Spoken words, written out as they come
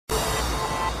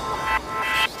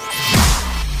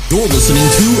You're listening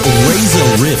to Reza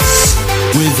Riffs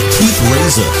with Keith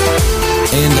Reza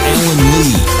and Alan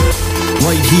Lee,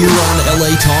 right here on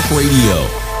LA Talk Radio.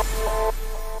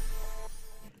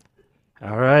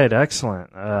 All right,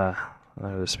 excellent. Are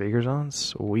the speakers on?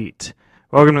 Sweet.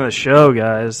 Welcome to the show,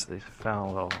 guys. They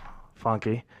found a little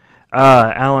funky.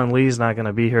 Alan Lee's not going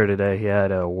to be here today. He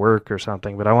had work or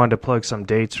something, but I wanted to plug some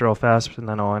dates real fast, and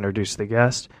then I'll introduce the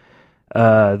guest.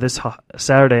 This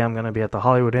Saturday, I'm going to be at the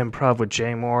Hollywood Improv with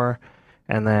Jay Moore,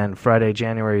 and then Friday,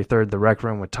 January 3rd, the Rec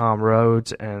Room with Tom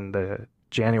Rhodes, and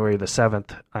January the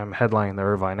 7th, I'm headlining the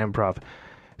Irvine Improv.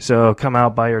 So come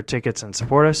out, buy your tickets, and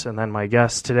support us. And then my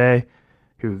guest today,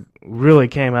 who really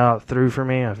came out through for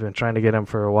me, I've been trying to get him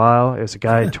for a while, is a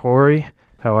guy, Torry.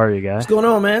 How are you, guy? What's going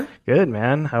on, man? Good,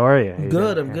 man. How are you? I'm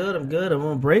good. I'm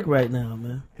on break right now,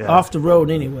 man. Yeah. Off the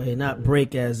road anyway. Not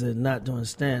break as in not doing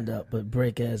stand-up, but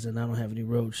break as in I don't have any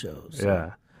road shows. So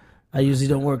Yeah. I usually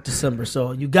don't work December,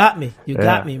 so you got me. You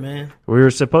got me, man. We were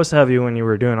supposed to have you when you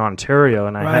were doing Ontario,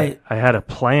 and Right. I had a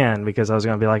plan because I was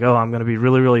going to be like, oh, I'm going to be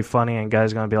really, really funny, and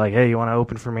guys going to be like, hey, you want to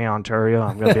open for me Ontario?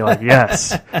 I'm going to be like,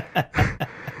 yes.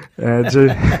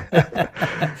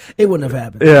 It wouldn't have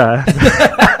happened. Yeah.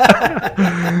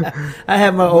 I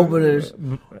had my openers.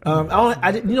 You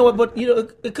know what? But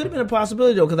it could have been a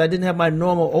possibility though, because I didn't have my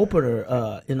normal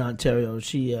opener in Ontario.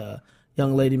 She,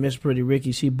 young lady, Miss Pretty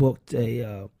Ricky, she booked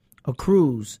a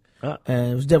cruise,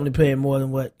 and it was definitely paying more than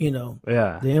what the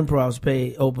Improv's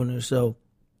pay opener. So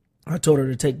I told her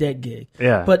to take that gig.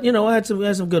 Yeah. But I had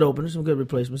some good openers, some good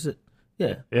replacements.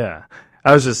 Yeah. Yeah.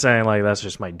 I was just saying, like, that's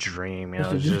just my dream,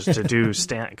 just to do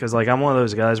stand, because, like, I'm one of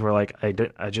those guys where, like,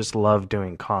 I just love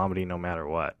doing comedy no matter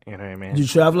what, you know what I mean? Do you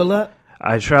travel a lot?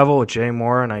 I travel with Jay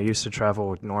Moore, and I used to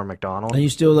travel with Norm Macdonald. And you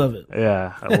still love it?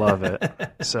 Yeah, I love it.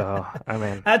 So, I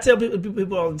mean. I tell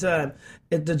people all the time,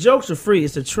 if the jokes are free,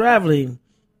 it's the traveling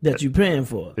that you're paying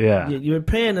for. Yeah. You're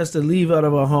paying us to leave out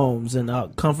of our homes and our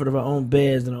comfort of our own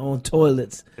beds and our own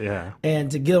toilets. Yeah. And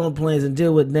to get on planes and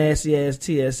deal with nasty-ass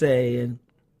TSA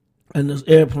and those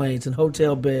airplanes and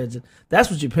hotel beds. And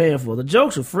that's what you're paying for. The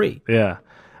jokes are free. Yeah.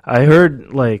 I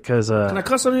heard, like, because... Can I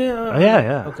cuss on here?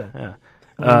 Yeah. Okay. Yeah.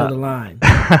 Another line.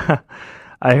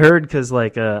 I heard because,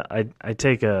 like, I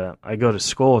go to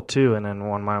school, too, and then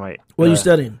one of my... What are you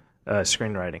studying?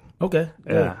 Screenwriting. Okay.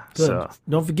 Yeah. Good. So,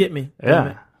 don't forget me.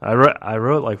 Yeah. I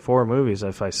wrote like 4 movies.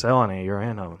 If I sell any, you're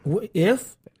in them.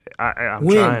 If? I'm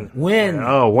when, trying. When?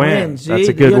 Oh, when? See, That's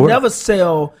a good you'll word. never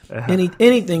sell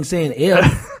anything saying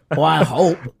if or I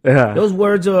hope. Yeah. Those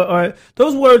words are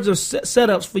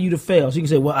setups for you to fail. So you can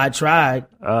say, "Well, I tried."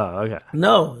 Oh, okay.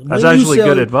 No, that's actually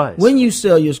good advice. When you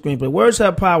sell your screenplay, words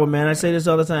have power, man. I say this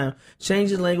all the time.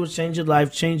 Change your language, change your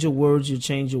life, change your words, you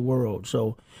change your world.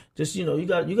 So just you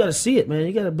got to see it, man.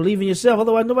 You got to believe in yourself.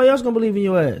 Otherwise, nobody else gonna believe in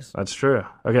your ass. That's true.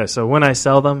 Okay, so when I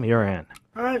sell them, you're in.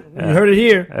 All right, you heard it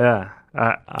here. Yeah.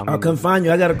 I'll come find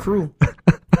you. I got a crew.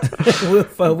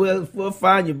 we'll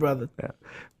find you, brother. Yeah.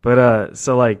 But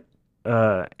so like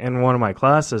in one of my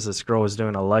classes, this girl was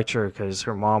doing a lecture because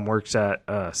her mom works at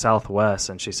Southwest,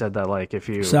 and she said that like if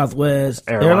you Southwest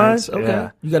Airlines, okay,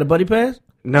 yeah. You got a buddy pass?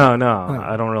 No,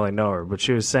 I don't really know her, but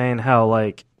she was saying how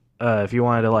like if you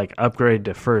wanted to like upgrade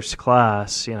to first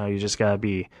class, you just gotta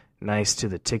be nice to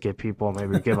the ticket people,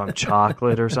 maybe give them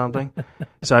chocolate or something.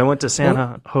 So I went to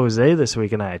San Jose this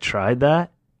week and I tried that.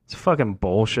 It's fucking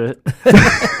bullshit.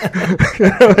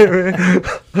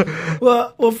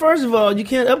 Well, first of all, you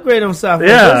can't upgrade on Southwest.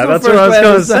 Yeah, that's what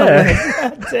I was going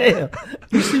to say.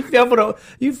 Damn.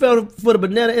 You fell for the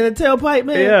banana in a tailpipe,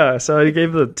 man? Yeah, so I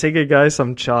gave the ticket guy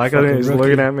some chocolate fucking and he's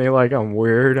looking at me like I'm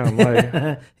weird. I'm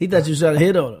like... He thought you was trying to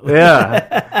hit on him.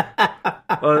 Yeah.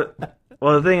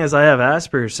 Well, the thing is, I have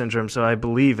Asperger's syndrome, so I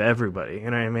believe everybody.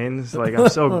 You know what I mean? It's like I'm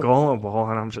so gullible,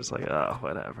 and I'm just like, oh,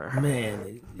 whatever.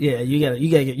 Man, yeah, you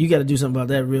gotta do something about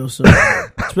that real soon,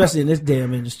 especially in this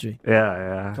damn industry.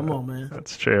 Yeah. Come on, man.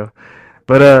 That's true.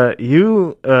 But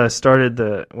you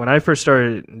started when I first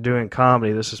started doing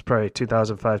comedy. This was probably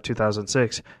 2005,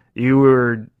 2006. You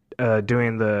were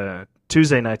doing the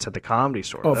Tuesday nights at the Comedy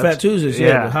Store. Oh, Fat Tuesdays,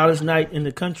 yeah, the hottest night in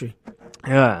the country.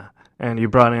 Yeah, and you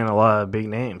brought in a lot of big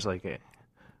names like.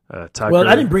 Tucker. Well,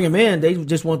 I didn't bring them in. They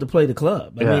just wanted to play the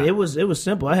club. I mean, it was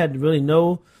simple. I had to really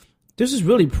know. This is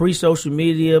really pre-social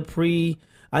media, I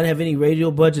didn't have any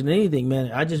radio budget or anything,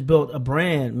 man. I just built a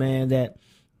brand, man, that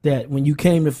when you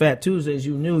came to Fat Tuesdays,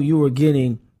 you knew you were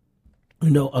getting,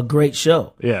 a great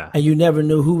show. Yeah. And you never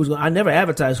knew who was going to. I never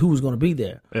advertised who was going to be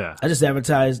there. Yeah. I just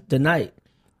advertised the night.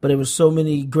 But there was so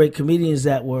many great comedians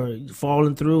that were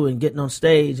falling through and getting on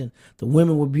stage, and the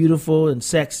women were beautiful and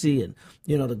sexy, and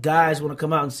the guys want to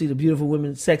come out and see the beautiful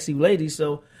women, sexy ladies.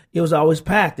 So it was always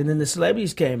packed. And then the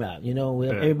celebrities came out. You know, we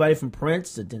had everybody from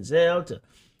Prince to Denzel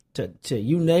to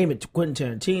you name it, to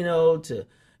Quentin Tarantino to,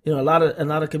 you know, a lot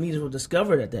of comedians were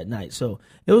discovered at that night. So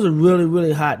it was a really,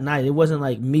 really hot night. It wasn't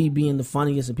like me being the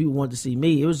funniest and people wanted to see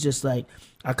me. It was just like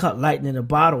I caught lightning in a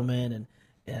bottle, man, and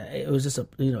it was just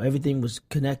everything was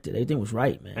connected. Everything was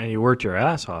right, man. And you worked your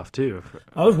ass off too.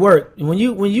 I was work. When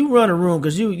you run a room,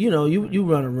 because you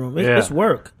run a room, it's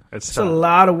work. It's a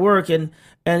lot of work, and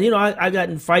you know I got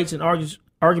in fights and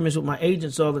arguments with my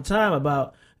agents all the time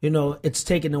about, you know, it's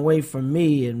taken away from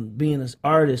me and being an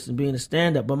artist and being a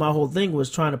stand-up. But my whole thing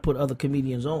was trying to put other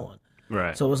comedians on.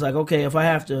 Right. So it was like, okay, if I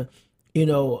have to, you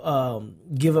know,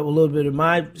 give up a little bit of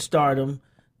my stardom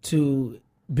to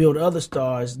build other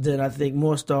stars, then I think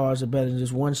more stars are better than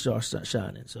just one star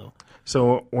shining.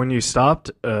 So when you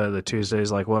stopped the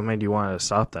Tuesdays, like what made you want to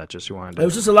stop that? Just you wanted to... It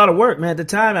was just a lot of work, man. At the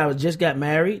time, I just got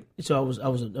married, so I was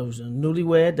a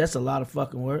newlywed. That's a lot of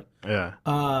fucking work. Yeah.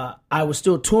 I was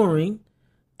still touring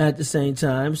at the same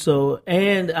time,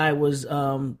 and I was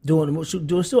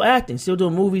still acting, still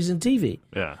doing movies and TV.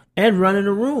 Yeah. And running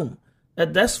a room.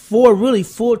 That's 4 really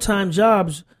full-time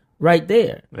jobs right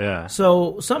there. Yeah.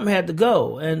 So something had to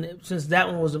go, and since that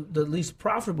one was the least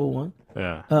profitable one,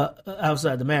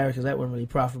 outside the marriage, because that wasn't really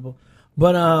profitable,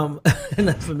 but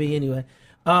not for me anyway.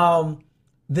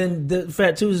 Then the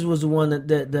Fat Tuesdays was the one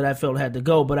that I felt had to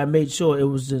go, but I made sure it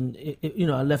was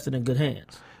I left it in good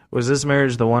hands. Was this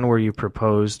marriage the one where you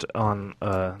proposed on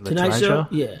the Tonight Show?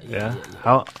 Yeah.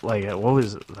 How, like, what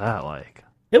was that like?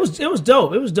 It was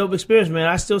dope. It was a dope experience, man.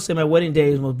 I still say my wedding day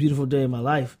is the most beautiful day of my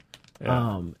life.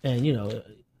 Yeah. And you know,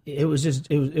 it was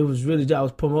really, I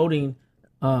was promoting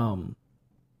The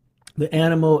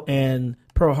Animal and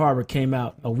Pearl Harbor came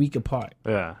out a week apart.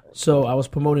 Yeah. So I was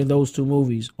promoting those 2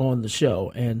 movies on the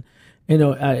show, and you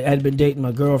know, I had been dating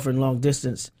my girlfriend long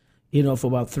distance, you know, for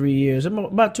about 3 years, maybe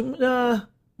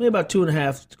about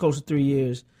 2.5, close to 3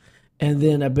 years, and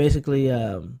then I basically,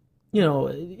 you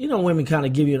know, women kind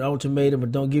of give you an ultimatum,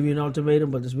 but don't give you an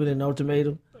ultimatum, but it's really an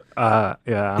ultimatum. I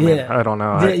don't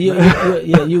know.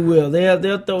 You will.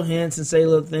 They'll throw hints and say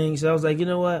little things. So I was like, you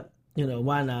know what? You know,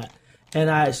 why not? And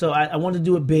I wanted to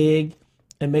do it big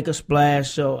and make a splash.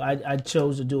 So I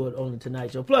chose to do it on the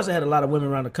Tonight Show. Plus, I had a lot of women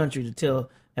around the country to tell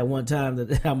at one time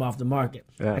that I'm off the market.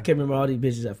 Yeah. I can't remember all these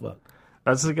bitches I fucked.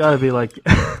 That's got to be like,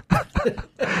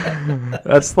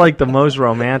 that's like the most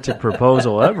romantic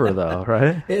proposal ever, though,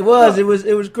 right? It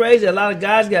was crazy. A lot of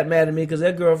guys got mad at me because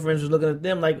their girlfriends was looking at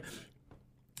them like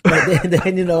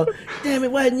then you know, damn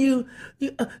it, why didn't you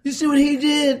see what he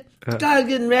did? Guy's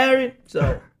getting married.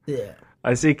 So yeah.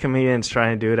 I see comedians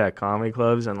trying to do it at comedy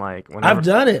clubs, and like whenever... I've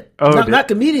done it. Not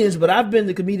comedians, but I've been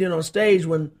the comedian on stage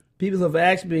when people have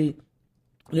asked me.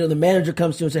 You know, the manager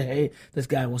comes to you and say, "Hey, this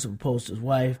guy wants to propose to his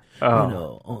wife."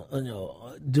 Oh. You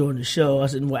know, during the show. I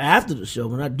said, "Well, after the show,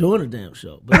 we're not doing the damn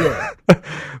show." But yeah,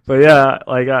 but yeah,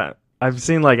 like I've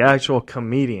seen like actual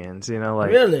comedians. You know,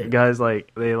 like really? Guys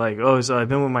like they like, oh, so I've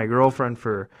been with my girlfriend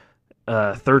for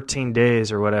 13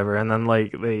 days or whatever, and then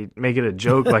like they make it a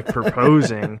joke like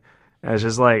proposing. And it's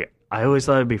just like, I always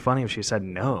thought it'd be funny if she said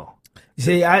no.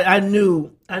 See, I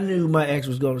knew my ex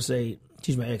was going to say,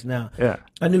 she's my ex now. Yeah.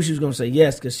 I knew she was going to say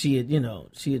yes because she had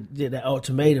did that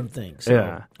ultimatum thing. So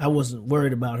yeah. I wasn't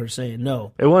worried about her saying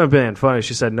no. It wouldn't have been funny if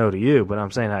she said no to you, but I'm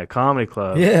saying at a comedy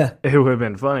club, yeah, it would have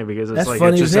been funny because it's That's like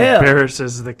funny it just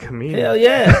embarrasses the comedian. Hell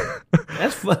yeah.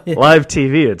 That's funny. Live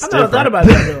TV, it's different. I never thought about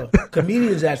that though.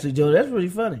 Comedians actually do it. That's really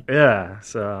funny. Yeah.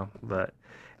 So,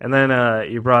 and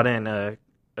then you brought in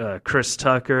Chris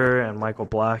Tucker and Michael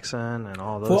Blackson and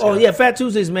all those guys. Oh yeah, Fat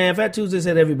Tuesdays, man. Fat Tuesdays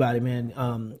had everybody,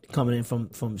 man. Coming in from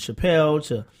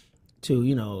Chappelle to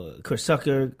you know, Chris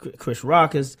Tucker, Chris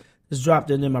Rock has dropped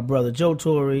in there. My brother Joe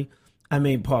Torry,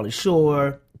 Pauly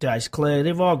Shore, Dice Clay.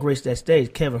 They've all graced that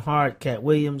stage. Kevin Hart, Cat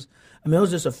Williams. it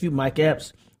was just a few. Mike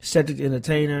Epps, Cedric the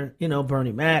Entertainer. You know,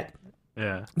 Bernie Mac.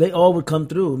 Yeah, they all would come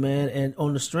through, man, and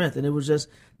on the strength, and it was just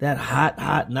that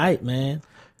hot night, man.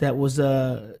 That was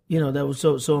that was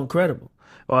so incredible.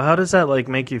 Well, how does that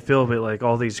make you feel about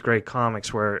all these great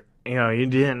comics where you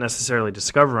didn't necessarily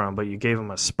discover them, but you gave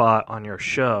them a spot on your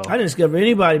show? I didn't discover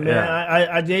anybody, man. Yeah.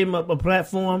 I gave him a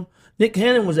platform. Nick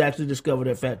Cannon was actually discovered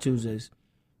at Fat Tuesdays.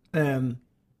 Everyone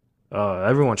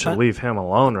should leave him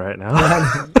alone right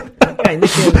now. Hey,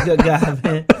 Nick Cannon's a good guy,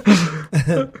 man.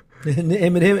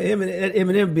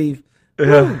 Eminem beef.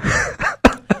 Yeah.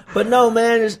 But no,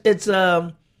 man, it's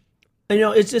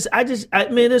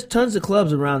there's tons of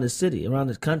clubs around this city, around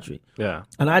this country. Yeah.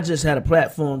 And I just had a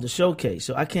platform to showcase,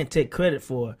 so I can't take credit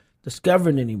for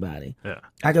discovering anybody. Yeah.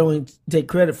 I can only take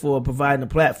credit for providing a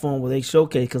platform where they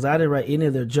showcase, because I didn't write any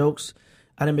of their jokes.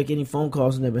 I didn't make any phone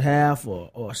calls on their behalf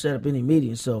or set up any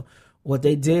meetings. So what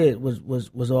they did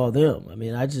was all them. I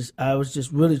mean, I was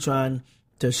just really trying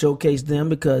to showcase them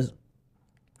because,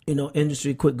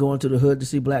 industry quit going to the hood to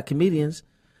see black comedians,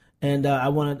 and I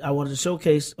wanted to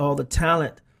showcase all the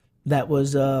talent that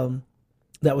was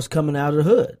coming out of the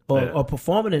hood or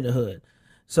performing in the hood.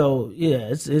 So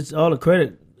yeah, it's all the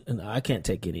credit, and I can't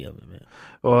take any of it, man.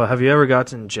 Well, have you ever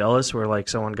gotten jealous where like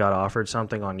someone got offered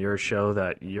something on your show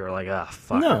that you're like,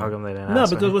 fuck, No. how come they didn't No,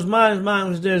 ask because me? what's mine is mine,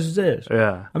 what's theirs is theirs.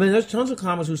 Yeah. I mean, there's tons of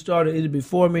comics who started either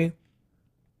before me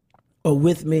or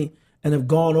with me and have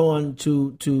gone on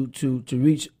to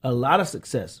reach a lot of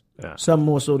success. Yeah. Some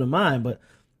more so than mine, but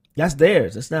that's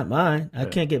theirs. It's not mine. I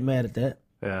can't get mad at that.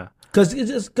 Yeah. Because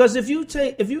if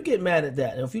you get mad at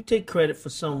that, if you take credit for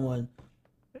someone,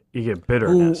 You get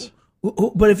bitterness.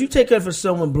 but if you take credit for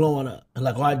someone blowing up and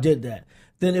like, I did that,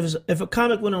 then if a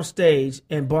comic went on stage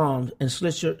and bombed and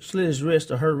slit his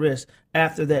wrist or her wrist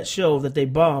after that show that they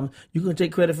bombed, you gonna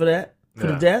take credit for that for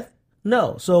the death?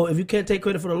 No. So if you can't take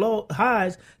credit for the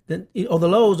highs, then or the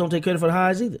lows, don't take credit for the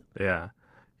highs either. Yeah.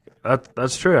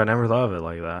 That's true. I never thought of it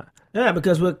like that. Yeah,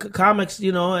 because with comics,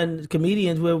 and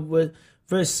comedians, we're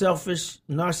very selfish,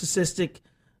 narcissistic,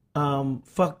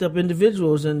 fucked up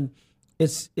individuals, and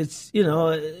it's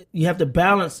you have to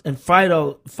balance and fight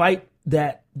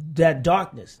that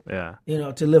darkness. Yeah.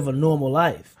 To live a normal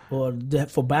life or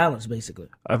for balance, basically.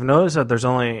 I've noticed that there's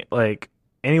only like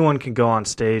anyone can go on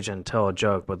stage and tell a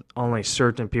joke, but only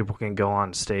certain people can go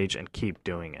on stage and keep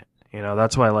doing it.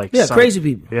 That's why Crazy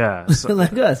people. Yeah.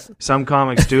 Like us. Some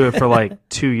comics do it for like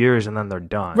 2 years and then they're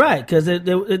done. Right, because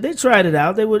they tried it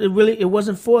out. It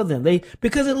wasn't for them.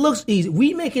 Because it looks easy.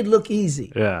 We make it look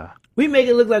easy. Yeah. We make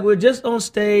it look like we're just on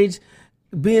stage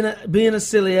being a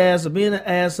silly ass or being an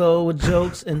asshole with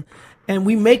jokes and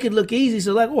we make it look easy.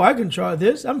 So like, I can try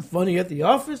this. I'm funny at the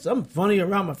office. I'm funny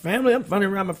around my family. I'm funny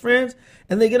around my friends.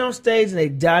 And they get on stage and they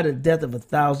die the death of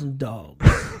 1,000 dogs.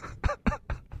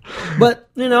 But,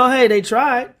 hey, they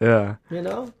tried. Yeah.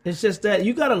 It's just that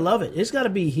you got to love it. It's got to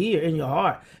be here in your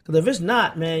heart. Because if it's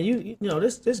not, man,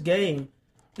 this game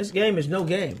is no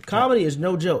game. Comedy is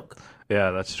no joke.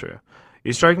 Yeah, that's true.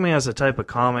 You strike me as the type of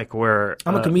comic where...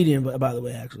 I'm a comedian, by the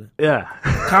way, actually. Yeah.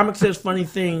 Comic says funny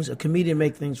things. A comedian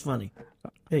make things funny.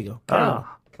 There you go.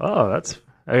 That's...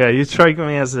 Okay, you strike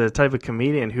me as the type of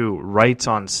comedian who writes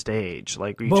on stage.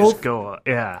 Like, you Both? just go...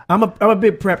 Yeah. I'm a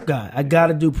big prep guy. I got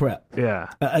to do prep.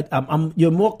 Yeah. You're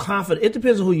more confident. It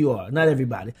depends on who you are. Not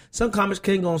everybody. Some comics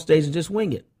can go on stage and just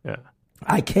wing it. Yeah.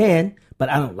 I can, but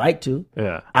I don't like to.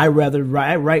 Yeah. I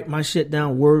write my shit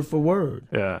down word for word.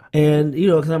 Yeah. And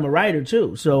because I'm a writer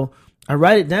too, so I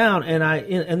write it down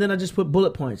and then I just put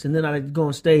bullet points, and then I go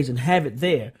on stage and have it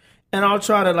there, and I'll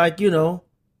try to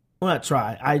not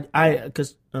try.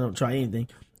 Because I don't try anything.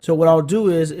 So what I'll do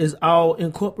is I'll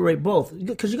incorporate both,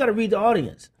 because you got to read the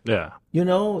audience. Yeah.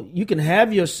 You can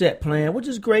have your set plan, which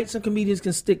is great. Some comedians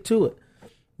can stick to it.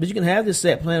 But you can have this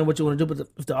set plan of what you want to do, but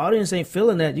if the audience ain't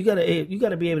feeling that, you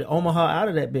gotta be able to Omaha out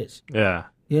of that bitch. Yeah.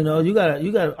 You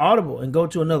gotta audible and go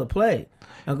to another play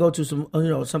and go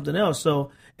to something else.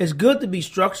 So it's good to be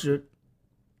structured,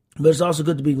 but it's also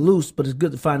good to be loose. But it's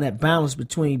good to find that balance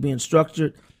between being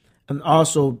structured and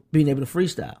also being able to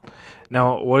freestyle.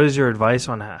 Now, what is your advice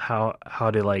on how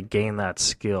to gain that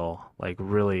skill? Like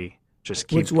really just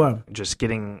keep Which one? Just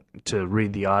getting to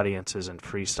read the audiences and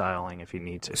freestyling if you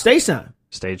need to. Stage time.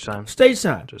 Stage time? Stage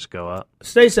time. Just go up.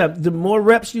 Stage time. The more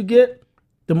reps you get,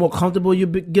 the more comfortable you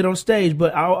get on stage.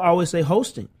 But I always say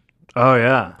hosting. Oh,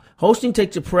 yeah. Hosting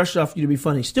takes the pressure off you to be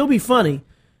funny. Still be funny,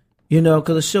 because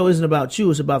the show isn't about you.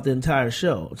 It's about the entire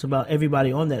show. It's about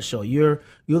everybody on that show. You're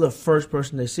the first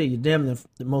person they see. You're damn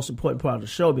the most important part of the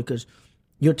show because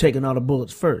you're taking all the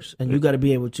bullets first. And you got to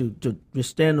be able to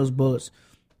withstand those bullets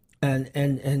and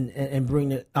bring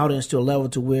the audience to a level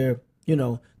to where,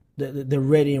 they're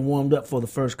ready and warmed up for the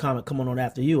first comic coming on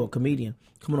after you or comedian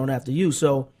coming on after you.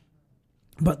 So,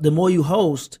 but the more you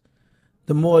host,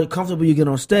 the more comfortable you get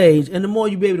on stage, and the more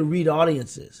you be able to read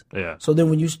audiences. Yeah. So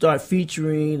then when you start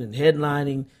featuring and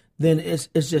headlining, then it's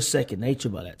just second nature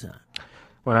by that time.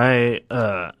 When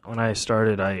I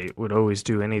started, I would always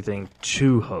do anything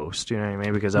to host. You know what I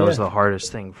mean? Because that was the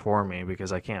hardest thing for me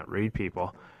because I can't read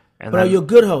people. And but you're a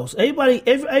good host.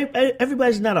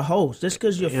 Everybody's not a host. Just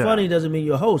because you're funny doesn't mean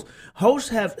you're a host. Hosts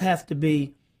have to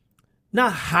be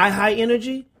not high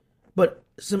energy, but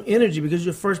some energy because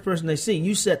you're the first person they see.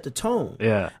 You set the tone.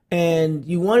 Yeah. And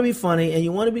you want to be funny, and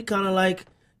you want to be kind of like,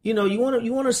 you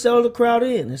want to sell the crowd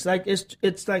in. It's like,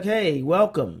 hey,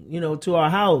 welcome, to our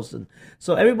house. And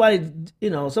so everybody,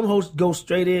 some hosts go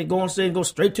straight in, go on stage, and go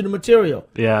straight to the material.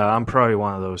 Yeah, I'm probably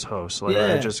one of those hosts.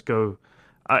 I just go.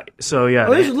 So yeah,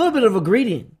 there's a little bit of a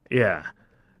greeting. yeah.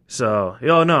 So,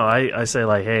 no, I say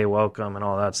like, hey, welcome and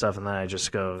all that stuff, and then I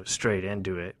just go straight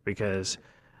into it because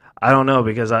I don't know,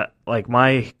 because I like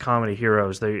my comedy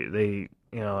heroes, they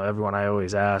everyone I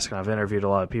always ask, and I've interviewed a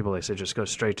lot of people, they say just go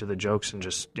straight to the jokes and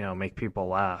just, make people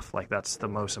laugh. Like that's the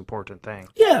most important thing.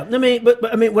 Yeah, I mean,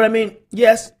 but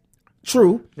yes,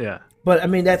 true. Yeah. But I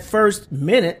mean that first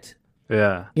minute,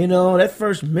 Yeah.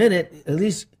 at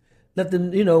least let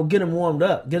them, get them warmed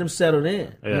up, get them settled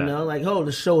in. Yeah. Like,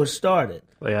 the show has started.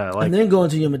 Yeah, like, and then go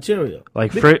into your material.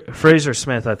 Like Fraser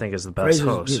Smith, I think, is the best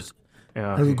host.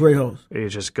 Yes. He's a great host. He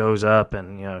just goes up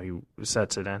and he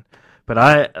sets it in.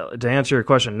 But to answer your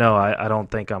question, no, I don't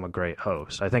think I'm a great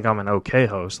host. I think I'm an okay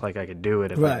host. Like I could do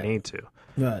it if I need to.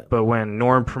 Right. But when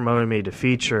Norm promoted me to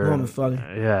feature, Norm is funny.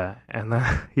 Yeah, and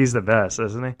he's the best,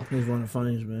 isn't he? He's one of the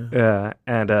funniest, man. Yeah,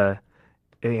 and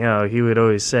he would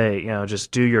always say, just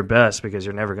do your best because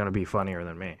you're never going to be funnier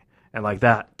than me. And like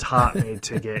that taught me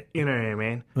to get, you know what I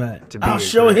mean? Right. I'll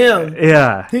show him.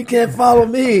 Yeah. He can't follow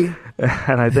me.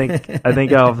 And I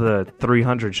think out of the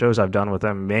 300 shows I've done with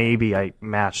him, maybe I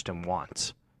matched him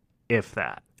once, if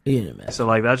that. So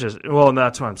like that's just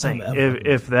that's what I'm saying.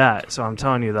 If that. So I'm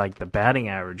telling you, like the batting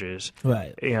averages,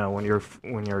 right? When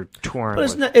you're touring,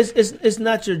 but it's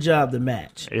not your job to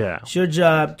match. Yeah, it's your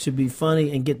job to be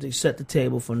funny and get to set the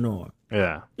table for Norm.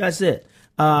 Yeah, that's it.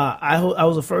 I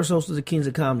was the first host of the Kings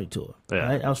of Comedy tour. Yeah.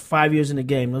 Right? I was 5 years in the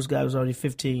game. Those guys was already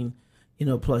 15,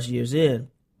 plus years in,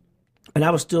 and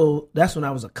I was still. That's when I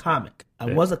was a comic.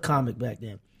 I was a comic back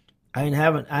then. I didn't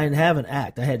have an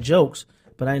act. I had jokes,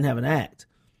 but I didn't have an act.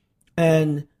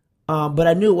 And but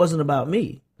I knew it wasn't about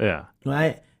me. Yeah.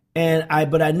 Right.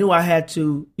 But I knew I had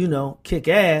to, kick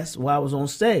ass while I was on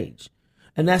stage,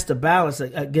 and that's the balance.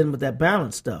 Again, with that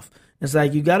balance stuff, it's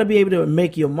like you got to be able to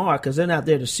make your mark because they're not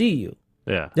there to see you.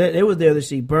 Yeah. They were there to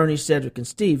see Bernie, Cedric, and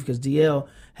Steve because DL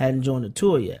hadn't joined the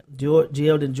tour yet. DL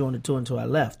didn't join the tour until I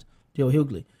left. DL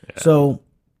Hughley. Yeah. So,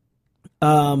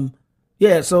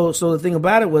 So the thing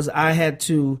about it was I had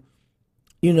to,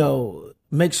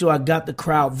 make sure I got the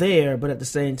crowd there, but at the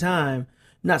same time,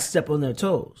 not step on their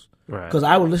toes. Right. Because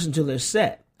I would listen to their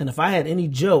set. And if I had any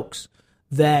jokes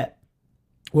that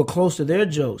were close to their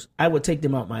jokes, I would take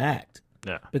them out my act.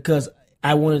 Yeah. Because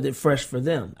I wanted it fresh for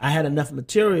them. I had enough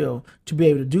material to be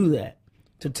able to do that.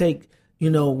 To take,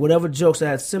 whatever jokes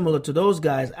I had similar to those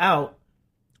guys out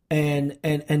and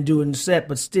do it in the set,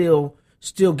 but still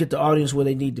get the audience where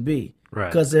they need to be.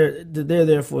 Right. Because they're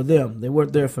there for them. They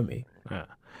weren't there for me. Yeah.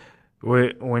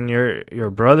 When your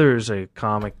brother's a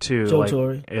comic too,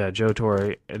 Torry. Yeah, Joe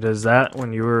Torry. Does that,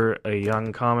 when you were a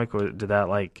young comic, did that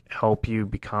like help you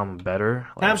become better?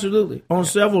 Absolutely, on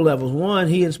several levels. One,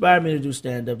 he inspired me to do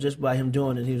stand up just by him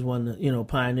doing it. He was one of the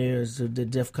pioneers of the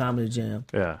Def Comedy Jam.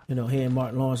 Yeah, he and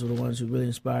Martin Lawrence were the ones who really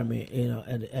inspired me.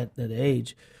 At the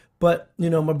age, but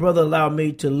my brother allowed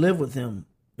me to live with him,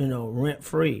 rent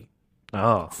free.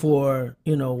 Oh, for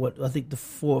what I think the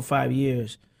 4 or 5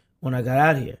 years when I got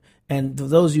out here. And for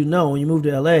those when you move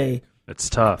to L.A., it's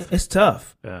tough. It's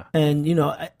tough. Yeah. And,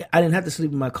 I didn't have to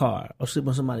sleep in my car or sleep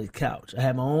on somebody's couch. I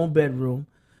had my own bedroom,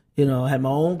 I had my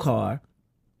own car.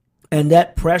 And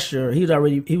that pressure, he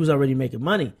was already making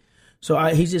money. So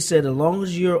he just said, as long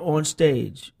as you're on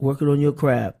stage working on your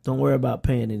craft, don't worry about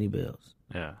paying any bills.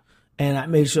 Yeah. And I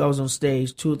made sure I was on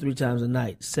stage 2 or 3 times a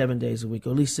night, 7 days a week,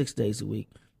 or at least 6 days a week,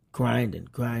 grinding.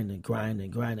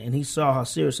 And he saw how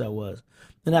serious I was.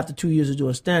 And after 2 years of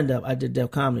doing stand-up, I did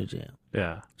Def Comedy Jam.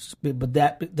 Yeah. But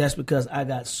that's because I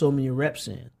got so many reps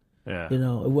in. Yeah. It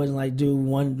wasn't like do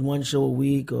one show a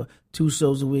week or 2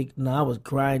 shows a week. No, I was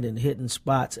grinding, hitting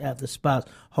spots after spots,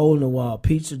 holding the wall,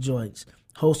 pizza joints,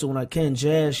 hosting when I can,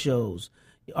 jazz shows,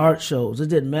 art shows. It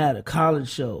didn't matter. College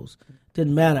shows.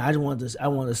 Didn't matter. I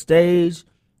wanted a stage,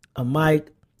 a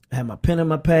mic, I had my pen and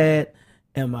my pad,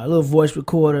 and my little voice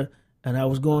recorder, and I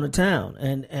was going to town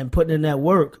and putting in that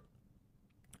work.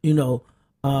 Putting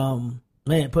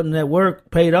in that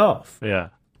work paid off. Yeah.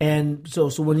 And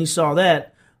so when he saw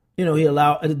that, he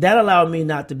allowed me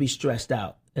not to be stressed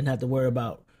out and have to worry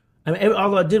about. I mean,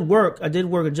 although I did work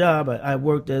a job. I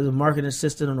worked as a marketing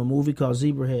assistant on a movie called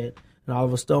Zebrahead, an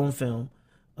Oliver Stone film,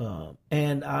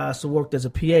 and I also worked as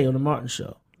a PA on the Martin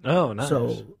Show. Oh, nice.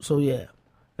 So yeah.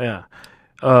 Yeah.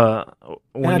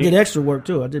 And I did extra work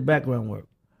too. I did background work.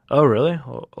 Oh, really?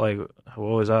 Like,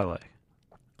 what was that like?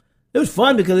 It was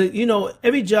fun because,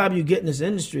 every job you get in this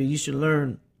industry, you should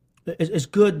learn. It's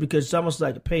good because it's almost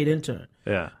like a paid intern.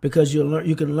 Yeah. Because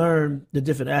you can learn the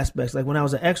different aspects. Like when I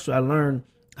was an extra, I learned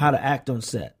how to act on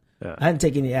set. Yeah. I didn't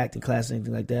take any acting class or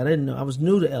anything like that. I didn't know. I was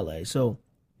new to LA. So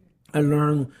I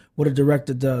learned what a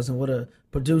director does and what a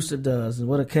producer does and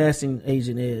what a casting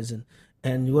agent is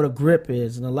and what a grip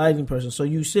is and a lighting person. So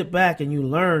you sit back and you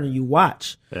learn and you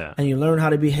watch and you learn how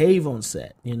to behave on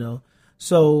set,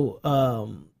 So,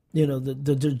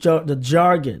 the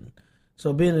jargon.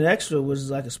 So being an extra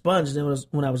was like a sponge. And then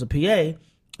when I was a PA,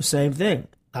 same thing.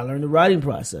 I learned the writing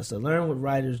process. I learned what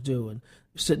writers do and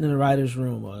sitting in the writer's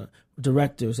room or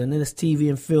directors. And then this TV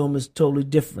and film is totally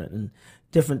different and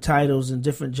different titles and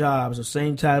different jobs, or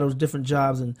same titles, different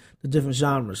jobs and the different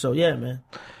genres. So yeah, man.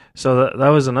 So that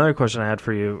was another question I had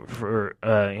for you. For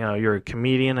you're a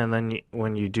comedian, and then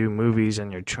when you do movies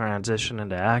and you transition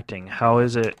into acting, how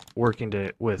is it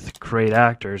working with great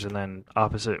actors, and then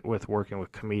opposite with working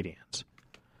with comedians?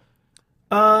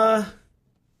 As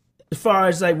far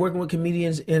as like working with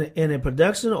comedians in a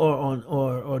production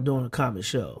or doing a comedy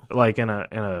show, like in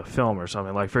a film or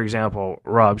something. Like for example,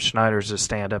 Rob Schneider's a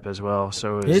stand up as well.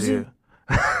 So is he?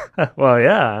 Well,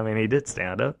 yeah. I mean, he did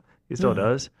stand up. He still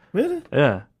does. Really?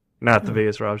 Yeah. Not the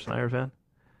biggest Rob Schneider fan.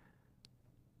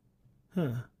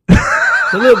 Huh.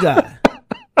 The little guy.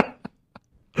 The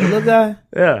little guy?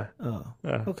 Yeah. Oh.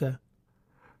 Yeah. Okay.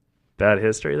 Bad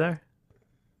history there?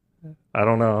 I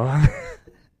don't know.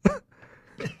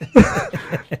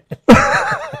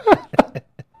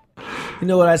 You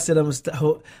know what I said? I'm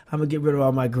gonna get rid of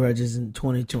all my grudges in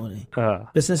 2020.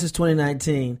 But since it's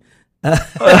 2019, I'm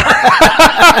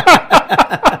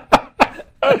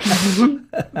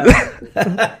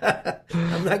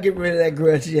not getting rid of that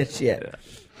grudge yet. Yeah.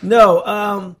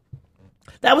 No,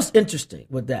 that was interesting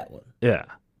with that one. Yeah.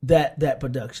 That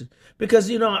production,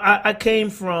 because I came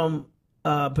from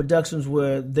productions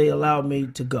where they allowed me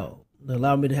to go. They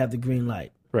allowed me to have the green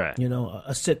light. Right.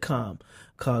 A sitcom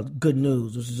called Good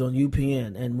News, which is on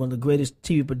UPN, and one of the greatest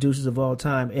TV producers of all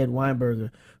time, Ed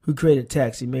Weinberger, who created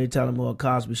Taxi, Mary Tyler Moore,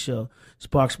 Cosby Show,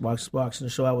 Sparks, and the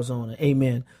show I was on,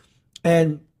 Amen.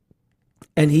 And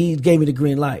he gave me the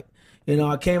green light.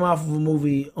 I came off of a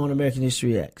movie on American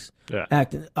History X,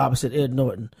 acting opposite Ed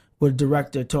Norton, where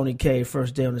director Tony Kaye,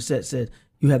 first day on the set, said,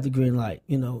 "You have the green light.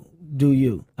 Do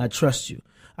you? I trust you."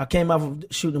 I came off of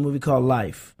shooting a movie called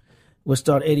Life, which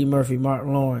starred Eddie Murphy,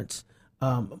 Martin Lawrence,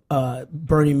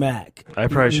 Bernie Mac. I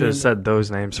probably should have said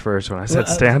those names first when I said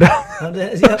stand up.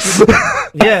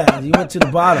 Yeah, you went to the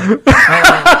bottom.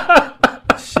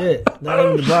 Shit, not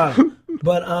even the bottom.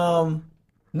 But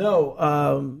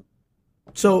no.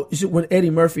 So when Eddie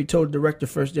Murphy told the director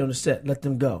first day on the set, let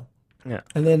them go. Yeah.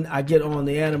 And then I get on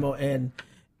the Animal and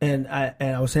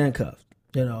I was handcuffed.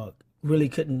 Really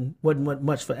wasn't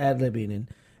much for ad-libbing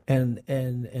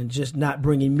and just not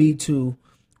bringing me to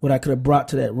what I could have brought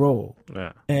to that role.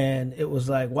 Yeah. And it was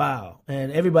like, wow.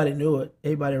 And everybody knew it.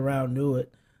 Everybody around knew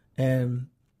it. And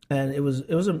it was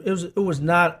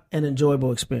not an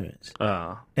enjoyable experience.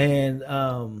 Oh. And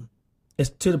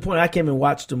it's to the point I came and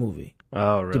watched the movie.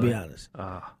 Oh, really? To be honest.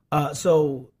 Well,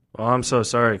 I'm so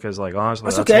sorry because, honestly,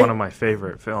 that's okay. one of my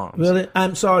favorite films. Really?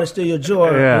 I'm sorry to steal your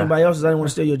joy. Yeah. Anybody else's, I didn't want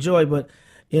to steal your joy, but,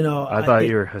 I thought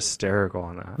you were hysterical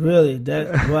on that. Really?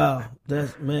 Wow.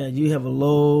 Man, you have a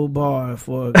low bar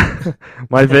for...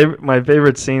 My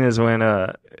favorite scene is when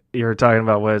you were talking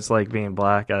about what it's like being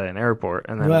black at an airport,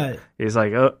 and then he's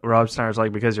like, "Oh, Rob Schneider's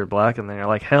like, because you're black," and then you're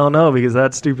like, "Hell no, because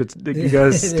that stupid, you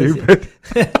guys stupid."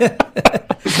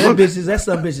 That some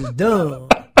bitch is dumb.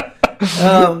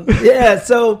 Yeah,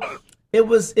 so it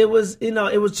was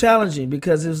challenging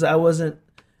because I wasn't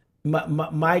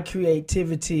my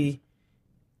creativity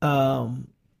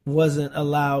wasn't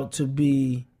allowed to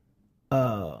be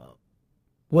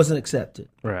wasn't accepted.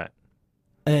 Right.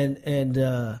 And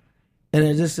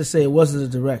just to say it wasn't a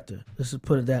director. Let's just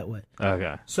put it that way.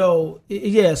 Okay. So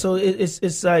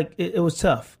it's like it was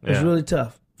tough. It was really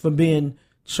tough from being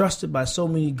trusted by so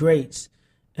many greats,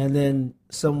 and then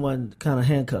someone kind of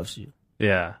handcuffs you.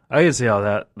 Yeah, I can see how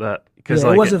that because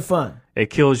it wasn't fun.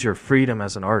 It kills your freedom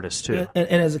as an artist too. And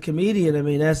as a comedian, I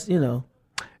mean that's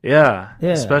Yeah.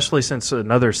 Especially since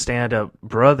another stand-up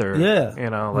brother. Yeah.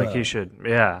 He should.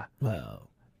 Yeah. Well.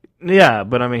 Yeah,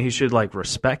 but I mean, he should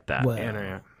respect that. Well,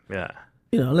 yeah.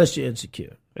 Unless you're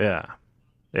insecure. Yeah.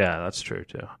 Yeah, that's true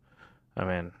too. I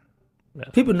mean,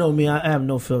 people know me. I have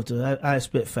no filter. I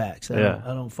spit facts. I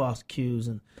don't false cues,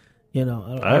 and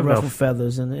I ruffle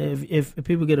feathers. And if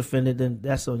people get offended, then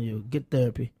that's on you. Get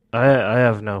therapy. I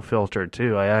have no filter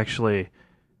too. I actually,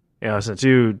 since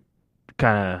you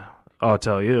kind of, I'll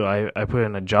tell you, I put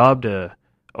in a job to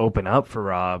open up for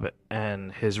Rob,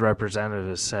 and his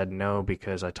representative said no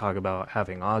because I talk about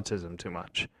having autism too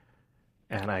much.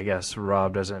 And I guess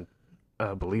Rob doesn't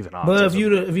believe in autism. But if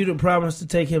you'd have promised to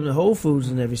take him to Whole Foods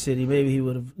in every city, maybe he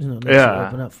would have let you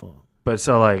open up for him. But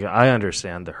so, like, I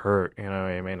understand the hurt, you know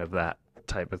what I mean, of that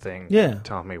type of thing. Yeah.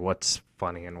 Telling me what's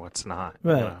funny and what's not.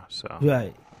 Right. You know, so.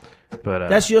 Right. But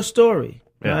that's your story,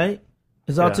 yeah. right?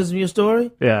 Is autism your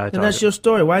story? Yeah. And that's your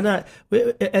story. Why not?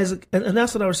 And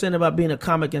that's what I was saying about being a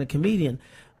comic and a comedian.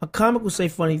 A comic will say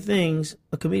funny things.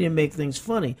 A comedian make things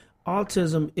funny.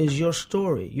 Autism is your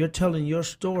story. You're telling your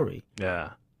story.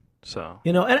 Yeah. So.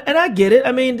 You know, and I get it.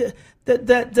 I mean,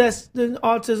 that's the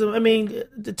autism. I mean,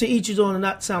 to each his own and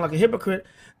not sound like a hypocrite.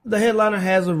 The headliner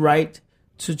has a right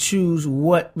to choose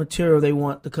what material they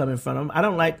want to come in front of them. I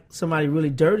don't like somebody really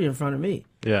dirty in front of me.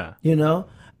 Yeah. You know?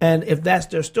 And if that's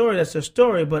their story, that's their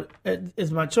story, but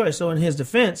it's my choice. So in his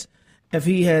defense, if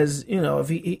he has, you know, if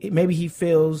he maybe he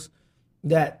feels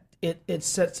that it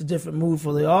sets a different mood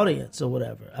for the audience or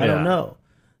whatever. I don't know.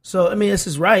 So, I mean, this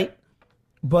is right,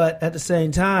 but at the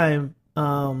same time,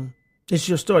 it's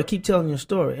your story. Keep telling your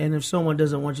story. And if someone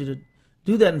doesn't want you to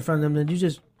do that in front of them, then you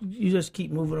just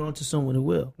keep moving on to someone who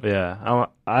will. Yeah,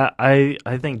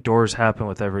 I think doors happen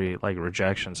with every like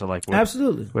rejection. So like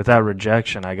absolutely with that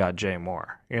rejection, I got Jay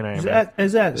Moore. You know what I mean?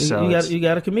 Exactly. So you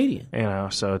got a comedian. You know,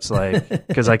 so it's like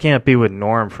because I can't be with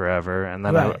Norm forever, and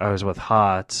then right. I was with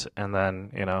Hotz, and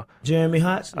then you know Jeremy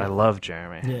Hotz. I love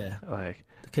Jeremy. Yeah, like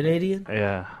the Canadian.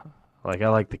 Yeah, like I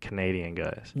like the Canadian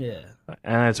guys. Yeah,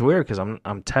 and it's weird because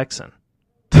I'm Texan.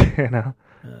 You know.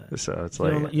 So it's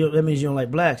like that means you don't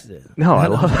like blacks then. No, I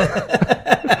love it.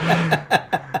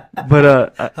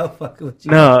 But I'll fuck with you.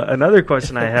 No, another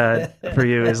question I had for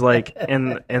you is like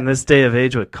in this day of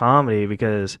age with comedy,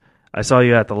 because I saw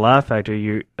you at the Laugh Factory,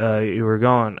 you were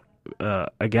going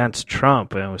against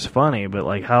Trump and it was funny, but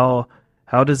like how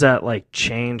does that like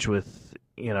change with,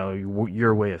 you know,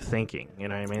 your way of thinking? You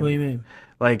know what I mean? What do you mean?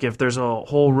 Like if there's a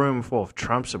whole room full of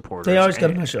Trump supporters, they always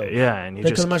come to my shows. Yeah, and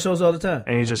they come to my shows all the time,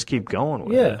 and you just keep going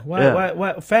with it. Yeah,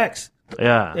 why facts?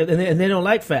 Yeah, and they don't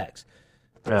like facts.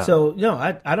 Yeah. So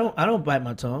I don't bite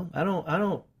my tongue. I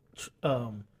don't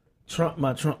trump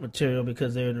my Trump material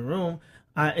because they're in the room.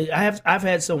 I've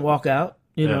had some walk out.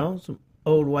 You know, some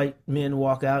old white men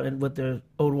walk out and with their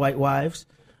old white wives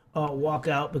walk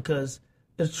out because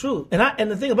it's true.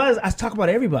 And the thing about it is I talk about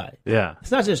everybody. Yeah,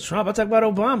 it's not just Trump. I talk about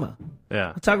Obama.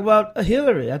 Yeah. I talk about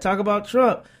Hillary. I talk about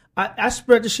Trump. I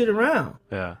spread the shit around.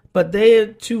 Yeah. But they're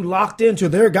too locked into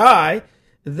their guy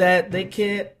that they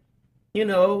can't, you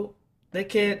know, they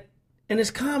can't. And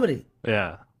it's comedy.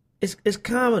 Yeah. It's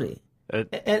comedy. And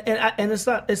it's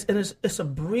not. It's a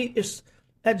brief.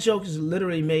 That joke is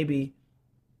literally maybe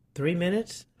 3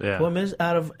 minutes, 4 minutes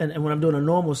out of. And when I'm doing a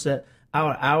normal set,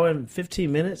 hour and 15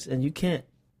 minutes, and you can't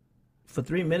for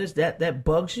 3 minutes. That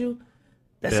bugs you.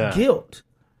 That's guilt.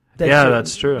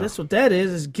 That's true. That's what that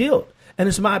is guilt, and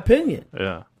it's my opinion.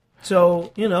 Yeah.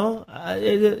 So you know,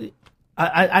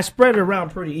 I spread it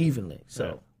around pretty evenly.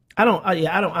 So I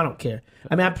don't care.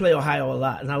 I mean, I play Ohio a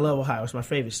lot, and I love Ohio. It's my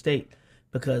favorite state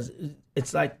because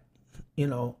it's like, you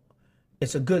know,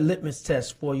 it's a good litmus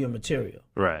test for your material.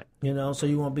 Right. You know, so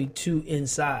you won't be too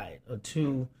inside or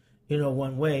too, you know,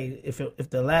 one way. If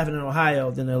they're laughing in Ohio,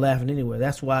 then they're laughing anywhere.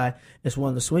 That's why it's one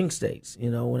of the swing states.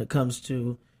 You know, when it comes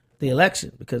to the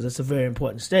election, because it's a very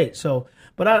important state. So,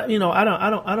 but I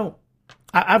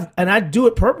do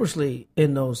it purposely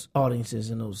in those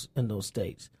audiences in those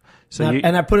states. So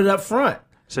and I put it up front.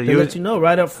 So you let you know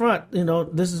right up front. You know,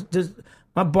 this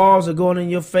my balls are going in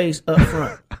your face up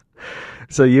front.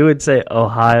 So you would say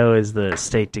Ohio is the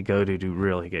state to go to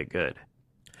really get good.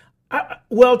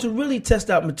 Well, to really test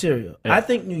out material, I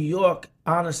think New York,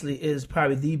 honestly, is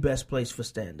probably the best place for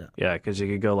stand-up. Yeah, because you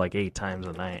could go like 8 times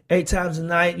a night. 8 times a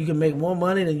night, you can make more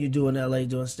money than you do in L.A.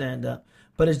 doing stand-up.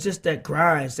 But it's just that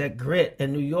grind, it's that grit.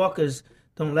 And New Yorkers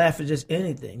don't laugh at just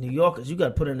anything. New Yorkers, you got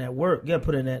to put in that work. You got to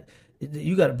put in that.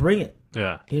 You got to bring it.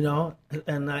 Yeah. You know,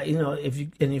 and you know, if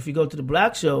you go to the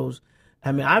black shows,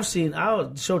 I mean, I was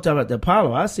Showtime at the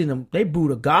Apollo. I seen them. They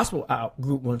booed a gospel out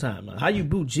group one time. Like, how you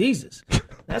boo Jesus?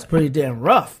 That's pretty damn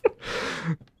rough.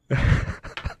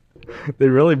 They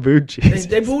really booed Jesus.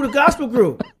 They booed a gospel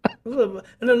group, and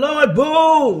the Lord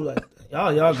boo. Like,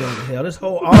 y'all going to hell. This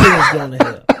whole audience going to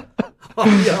hell.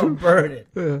 Oh, y'all burning.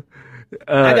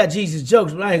 I got Jesus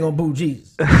jokes, but I ain't gonna boo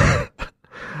Jesus.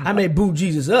 I may boo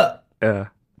Jesus up. Yeah.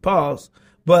 Pause.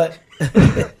 But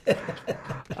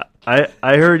I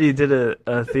heard you did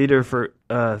a theater for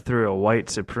through a white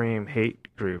supreme hate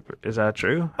group. Is that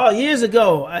true? Oh, years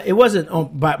ago. It wasn't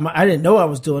I didn't know I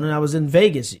was doing it. I was in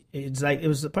Vegas. It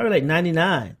was probably like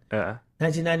 99. Yeah.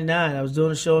 1999. I was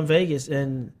doing a show in Vegas,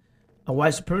 and a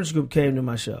white supremacist group came to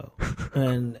my show,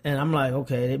 and I'm like,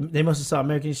 okay, they must have saw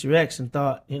American History X and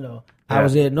thought, you know, I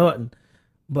was Ed Norton,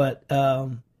 but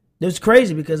it was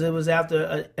crazy because it was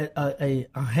after a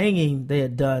hanging they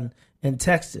had done in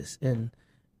Texas, and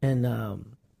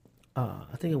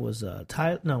I think it was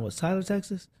Tyler. No, it was Tyler,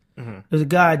 Texas. Mm-hmm. There's a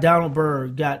guy, Donald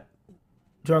Byrd, got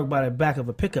drugged by the back of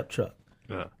a pickup truck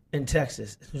in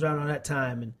Texas. It was right around that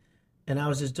time, and I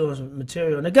was just doing some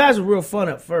material. And the guys were real fun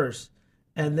at first,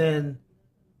 and then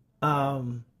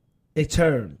it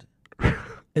turned.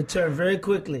 It turned very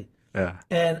quickly. Yeah.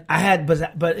 And I had,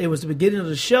 but it was the beginning of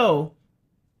the show,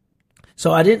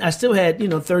 so I still had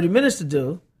 30 minutes to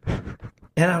do,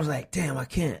 and I was like, damn, I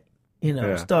can't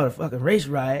start a fucking race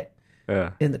riot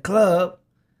in the club.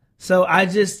 So I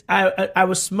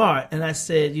was smart, and I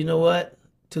said, you know what,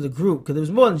 to the group, because there was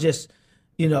more than just,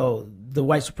 the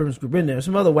white supremacist group in there.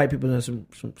 Some other white people in there, some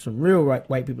real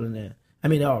white people in there. I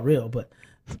mean, they're all real, but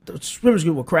the supremacist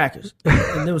group were crackers.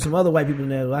 And there were some other white people in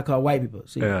there who I call white people.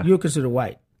 See, you're considered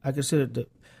white. I consider the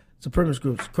supremacist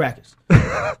groups crackers.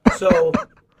 So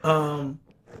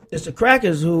it's the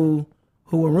crackers who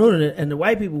were ruining it, and the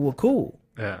white people were cool.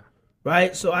 Yeah.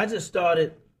 Right? So I just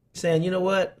started saying, you know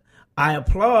what? I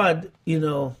applaud,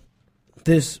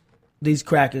 these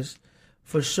crackers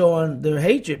for showing their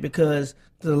hatred, because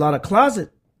there's a lot of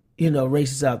closet,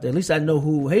 racists out there. At least I know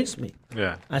who hates me.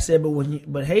 Yeah. I said,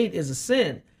 but hate is a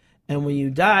sin, and when you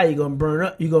die, you're gonna burn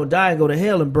up. You're gonna die and go to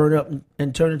hell and burn up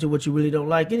and turn into what you really don't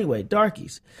like anyway,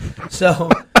 darkies. So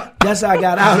that's how I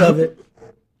got out of it,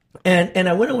 and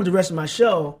I went on with the rest of my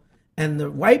show, and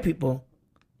the white people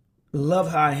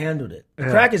love how I handled it. The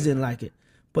crackers didn't like it.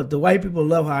 But the white people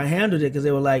love how I handled it, because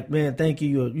they were like, "Man, thank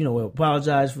you. We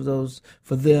apologize for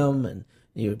them, and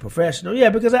you're professional." Yeah,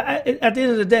 because at the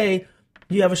end of the day,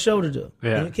 you have a show to do.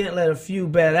 Yeah, and you can't let a few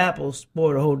bad apples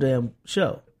spoil the whole damn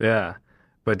show. Yeah,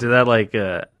 but did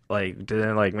that did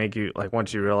it make you,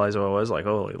 once you realize what it was,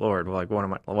 holy Lord, why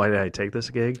did I take this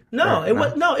gig? No, it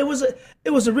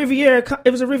was a Riviera. It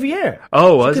was a Riviera.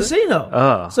 Oh, was it? Casino.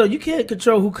 Oh, so you can't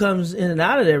control who comes in and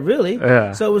out of there, really.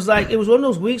 Yeah. So it was one of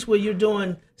those weeks where you're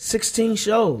doing 16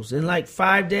 shows in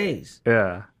 5 days.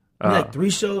 Yeah. 3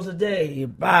 shows a day.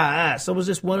 So it was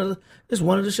just one of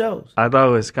the shows. I thought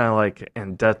it was kind of like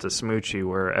in Death to Smoochie,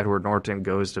 where Edward Norton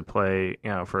goes to play,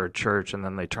 for a church, and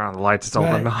then they turn on the lights, it's all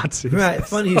the Nazis. Right.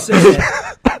 Funny you say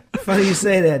that. Funny you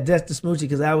say that, Death to Smoochie,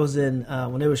 because I was in,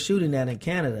 when they were shooting that in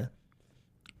Canada,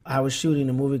 I was shooting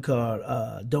a movie called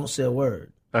Don't Say a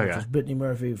Word. Okay. Which was Brittany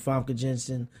Murphy, Famke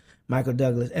Jensen, Michael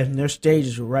Douglas, and their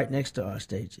stages were right next to our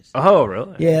stages. Oh,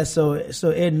 really? Yeah, so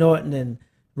Ed Norton and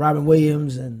Robin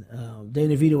Williams and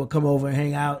Danny DeVito would come over and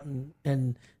hang out,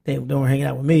 and they weren't hanging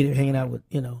out with me. They were hanging out with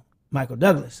Michael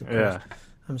Douglas. Of course. Yeah,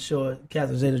 I'm sure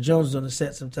Catherine Zeta-Jones is on the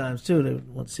set sometimes too. They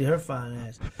want to see her fine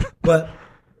ass. But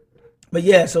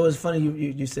yeah, so it's funny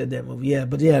you said that movie. Yeah,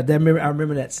 but yeah, I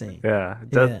remember that scene. Yeah,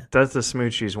 Death to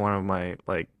Smoochie is one of my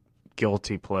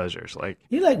guilty pleasures.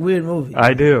 You like weird movies.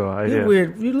 I do. You're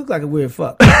weird. You look like a weird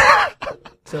fuck.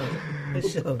 So it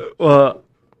shows. Well.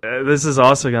 This is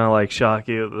also going to shock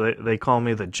you. They call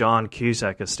me the John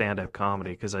Cusack of stand-up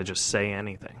comedy because I just say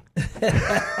anything.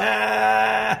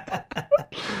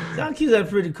 John Cusack's a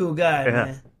pretty cool guy,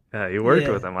 man. Yeah, you worked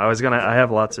with him. I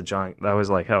have lots of John. That was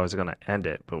how I was going to end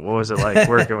it. But what was it like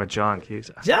working with John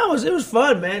Cusack? It was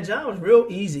fun, man. John was real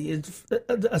easy.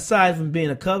 Aside from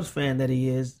being a Cubs fan that he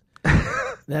is,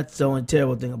 that's the only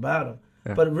terrible thing about him.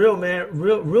 Yeah. But real.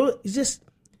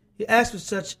 He acts with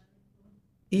such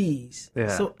ease,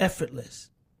 so effortless,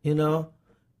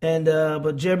 And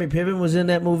but Jeremy Piven was in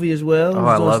that movie as well. Oh,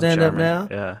 I love stand Jeremy.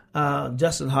 up now. Yeah.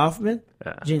 Justin Hoffman,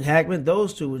 Gene Hackman.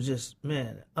 Those two were just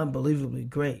unbelievably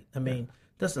great. I mean,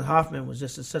 Dustin Hoffman was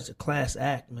just such a class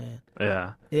act, man.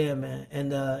 Yeah. Yeah, man,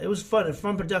 and it was fun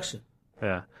production.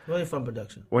 Yeah. Really fun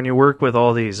production. When you work with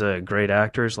all these great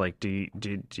actors, do you,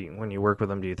 when you work with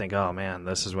them, do you think, oh man,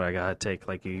 this is what I gotta take?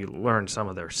 You learn some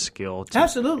of their skill.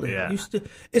 Absolutely. Yeah.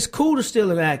 It's cool to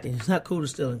steal in acting. It's not cool to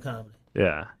steal in comedy.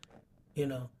 Yeah. It's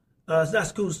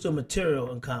not cool to steal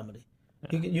material in comedy.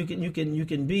 You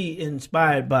can be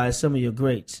inspired by some of your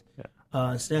greats,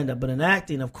 stand up, but in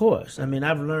acting, of course. I mean,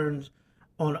 I've learned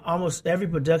on almost every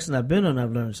production I've been on.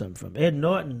 I've learned something from Ed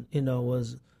Norton.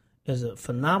 Is a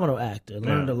phenomenal actor.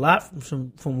 Learned a lot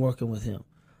from working with him.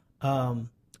 I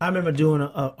remember doing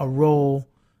a role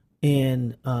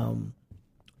in an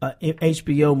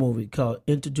HBO movie called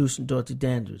Introducing Dorothy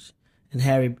Dandridge, and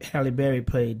Halle Berry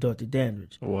played Dorothy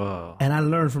Dandridge. Whoa! And I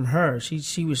learned from her.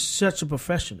 She was such a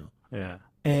professional. Yeah.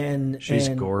 And she's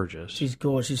gorgeous. She's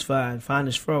gorgeous. She's fine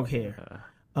as frog hair.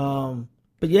 Yeah.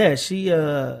 But yeah, she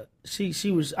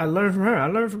was. I learned from her. I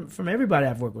learned from everybody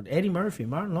I've worked with. Eddie Murphy,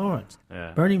 Martin Lawrence,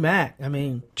 Bernie Mac. I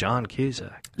mean, John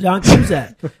Cusack. No,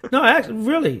 actually,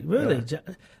 really. Yeah.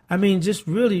 I mean, just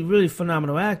really, really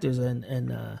phenomenal actors,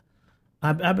 and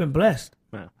I've been blessed.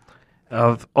 Yeah.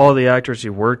 Of all the actors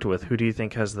you worked with, who do you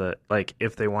think has the, like,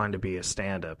 if they wanted to be a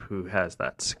stand-up, who has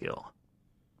that skill?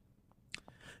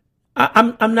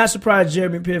 I'm not surprised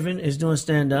Jeremy Piven is doing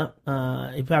stand up.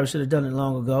 He probably should have done it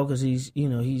long ago because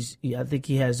I think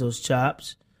he has those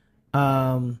chops.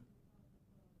 Who's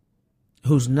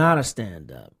not a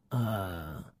stand up?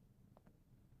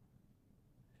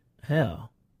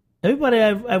 Hell, everybody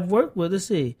I've worked with. Let's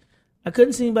see, I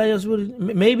couldn't see anybody else really.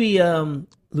 Maybe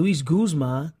Luis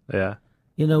Guzman. Yeah.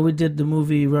 We did the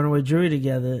movie Runaway Jury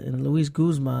together, and Luis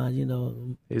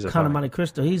Guzman, he's Count of Monte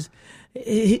Cristo.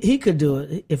 He could do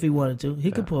it if he wanted to.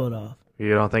 He could pull it off.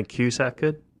 You don't think Cusack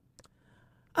could?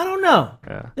 I don't know.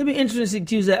 Yeah. It'd be interesting to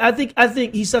Cusack. I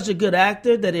think he's such a good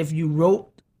actor that if you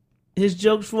wrote his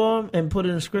jokes for him and put it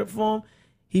in a script for him,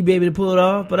 he'd be able to pull it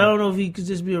off. But I don't know if he could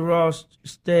just be a raw,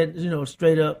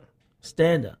 straight up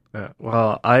stand up. Yeah.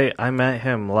 Well, I met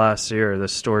him last year.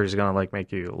 This story's gonna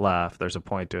make you laugh. There's a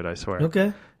point to it, I swear.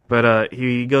 Okay. But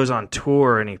he goes on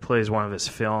tour and he plays one of his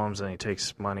films and he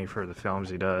takes money for the films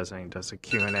he does and he does a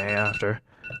Q&A after.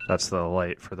 That's the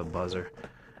light for the buzzer.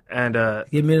 And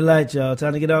give me the light, y'all.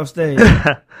 Time to get off stage.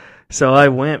 So I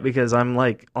went because I'm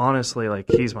honestly,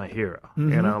 he's my hero.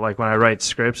 Mm-hmm. When I write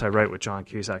scripts, I write with John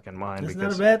Cusack in mind. That's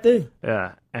not a bad thing.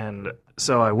 Yeah. And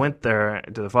so I went there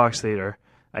to the Fox Theater.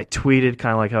 I tweeted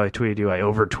kind of like how I tweeted you. I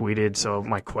over-tweeted so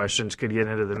my questions could get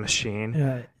into the machine.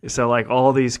 Right. So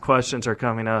all these questions are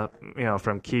coming up,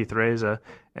 from Keith Reza,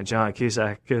 and John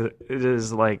Cusack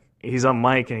is he's on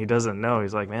mic and he doesn't know.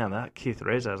 He's like, man, that Keith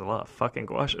Reza has a lot of fucking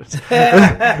questions.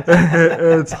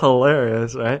 It's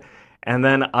hilarious, right? And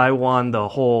then I won the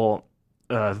whole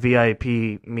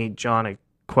VIP Meet John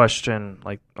question,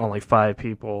 only 5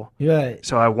 people. Right.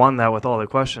 So I won that with all the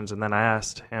questions, and then I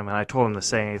asked him, and I told him to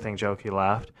say anything joke. He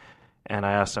laughed, and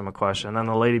I asked him a question. And then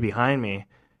the lady behind me,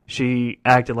 she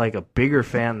acted like a bigger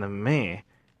fan than me,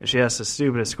 and she asked the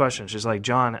stupidest question. She's like,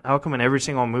 John, how come in every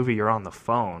single movie you're on the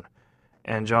phone?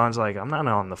 And John's like, I'm not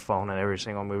on the phone in every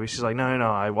single movie. She's like, no,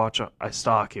 I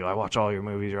stalk you. I watch all your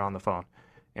movies. You're on the phone.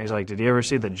 And he's like, did you ever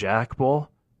see the Jack Bull?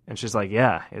 And she's like,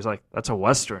 yeah. He's like, that's a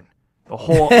Western. The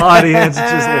whole audience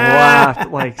just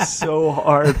laughed so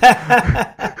hard.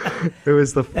 It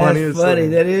was the funniest. That's funny.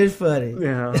 thing. That is funny.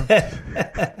 Yeah.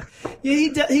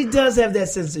 Yeah, he does have that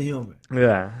sense of humor.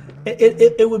 Yeah.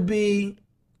 It would be.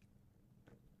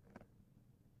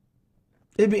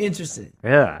 It'd be interesting.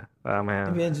 Yeah. Oh, man.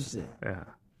 It'd be interesting. Yeah.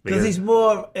 Because he's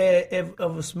more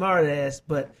of a smart ass,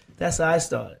 but that's how I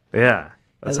started. Yeah.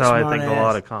 That's how I think a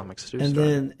lot of comics do.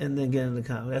 And then get into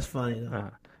comedy. That's funny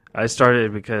though. I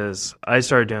started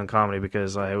doing comedy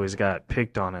because I always got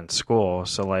picked on in school.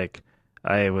 So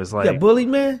I was you got bullied,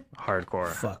 man?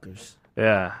 Hardcore. Fuckers.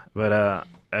 Yeah. But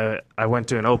I went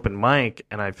to an open mic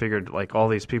and I figured all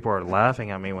these people are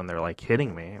laughing at me when they're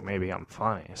hitting me. Maybe I'm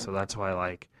funny. So that's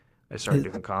why I started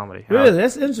doing comedy. Really?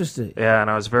 That's interesting. Yeah,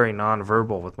 and I was very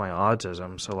nonverbal with my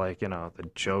autism. So the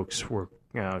jokes were,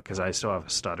 because I still have a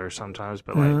stutter sometimes,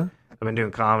 but I've been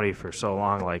doing comedy for so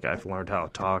long, I've learned how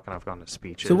to talk and I've gone to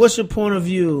speeches. So what's your point of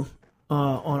view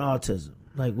on autism?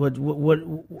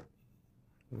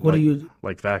 What are you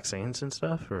vaccines and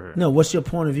stuff? Or no? What's your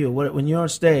point of view? When you're on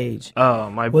stage,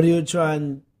 what are you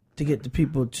trying to get the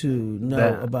people to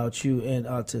know about you and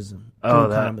autism through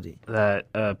comedy?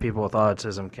 That people with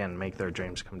autism can make their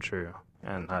dreams come true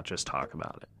and not just talk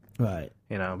about it. Right.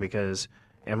 Because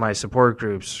in my support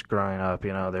groups growing up,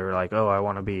 they were like, oh, I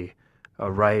want to be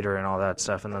a writer and all that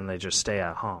stuff, and then they just stay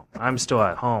at home. I'm still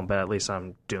at home, but at least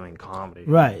I'm doing comedy.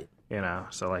 Right.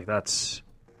 So that's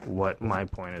what my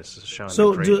point is, showing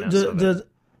so the greatness of it.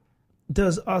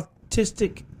 Does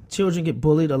autistic children get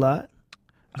bullied a lot?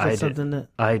 I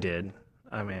did.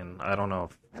 I mean, I don't know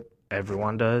if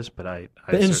everyone does, but I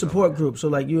in support groups.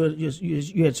 So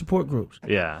you had support groups.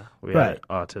 Yeah, we had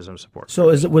autism support. So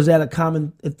was that a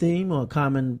common theme or a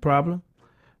common problem?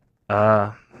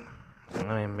 I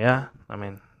mean, yeah. I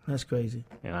mean, that's crazy.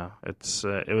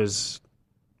 It was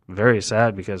very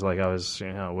sad because I was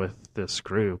with this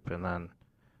group and then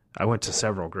I went to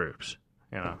several groups.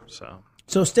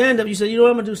 So stand up. You said, I'm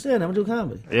gonna do stand up. I'm gonna do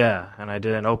comedy. Yeah, and I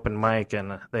did an open mic,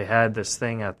 and they had this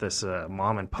thing at this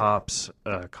mom and pop's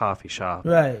coffee shop.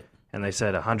 Right. And they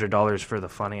said $100 for the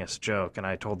funniest joke, and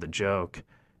I told the joke,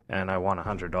 and I won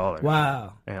 $100.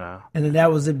 Wow. And then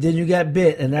that was it. Then you got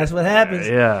bit, and that's what happens.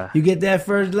 Yeah. You get that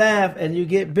first laugh, and you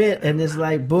get bit, and it's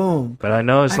like boom. But I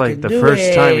know it's the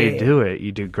first time you do it,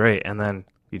 you do great, and then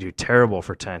you do terrible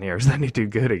for 10 years, then you do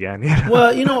good again.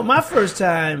 Well, my first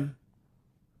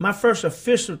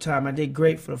official time, I did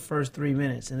great for the first 3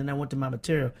 minutes, and then I went to my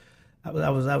material. I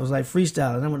was like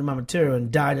freestyling. I went to my material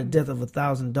and died the death of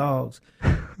 1,000 dogs.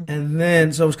 And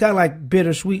then, so it was kind of like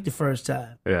bittersweet the first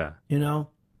time, Yeah. you know?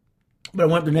 But I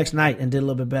went up the next night and did a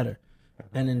little bit better.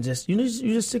 And then you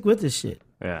just stick with this shit.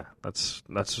 Yeah, that's.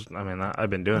 I mean, I've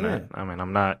been doing it. I mean,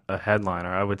 I'm not a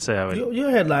headliner. I would say I would. You're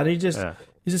a headliner. You're just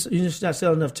not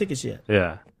selling enough tickets yet.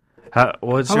 Yeah. How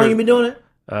long you been doing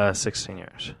it? 16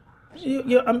 years.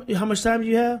 How much time do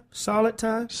you have? Solid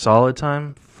time? Solid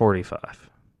time, 45.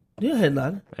 You're a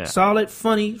headliner. Yeah. Solid,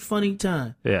 funny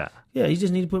time. Yeah. Yeah, you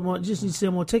just need to put more. Just need to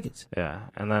sell more tickets. Yeah,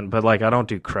 and then, but like, I don't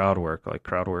do crowd work. Like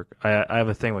crowd work, I have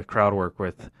a thing with crowd work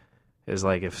is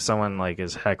like if someone like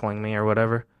is heckling me or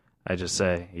whatever, I just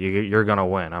say you're gonna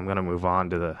win. I'm gonna move on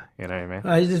to the, you know what I mean?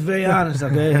 You're just very honest.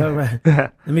 Okay, all right.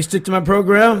 Let me stick to my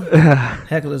program.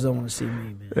 Hecklers don't want to see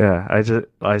me, man. Yeah,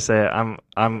 I say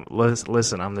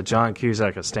listen. I'm the John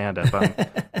Cusack of stand up.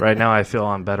 Right now I feel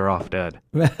I'm better off dead.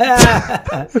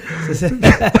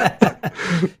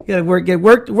 You gotta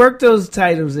work those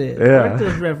titles in. Yeah. Work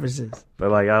those references. But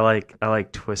like I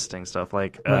like twisting stuff.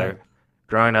 Like Right.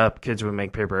 growing up, kids would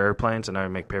make paper airplanes, and I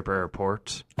would make paper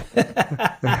airports.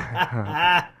 That's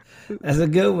a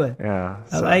good one. Yeah,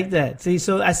 I like that. See,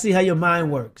 so I see how your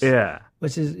mind works. Yeah.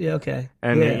 Which is okay.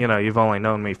 And yeah. you know, you've only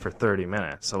known me for 30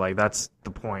 minutes, so like that's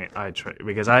the point.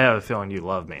 Because I have a feeling you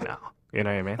love me now. You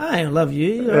know what I mean? I ain't love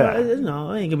you. Yeah.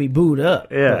 I ain't gonna be booed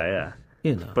up. Yeah, but, yeah.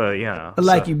 You know, But you know, I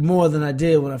like you more than I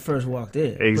did when I first walked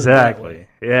in. Put it that exactly. way.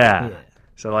 Yeah. Yeah.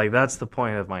 So like that's the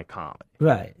point of my comedy.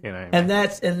 Right. You know what I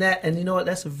mean? And you know what?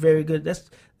 That's a very good. That's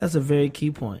a very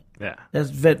key point. Yeah. That's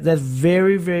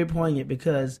very, very poignant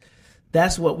because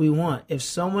that's what we want. If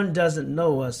someone doesn't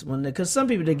know us, because some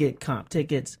people, they get comp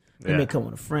tickets, they may come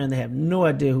with a friend, they have no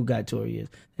idea who Guy Torry is,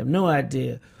 they have no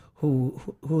idea who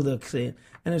they're seeing,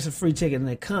 and it's a free ticket, and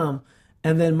they come,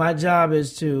 and then my job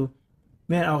is to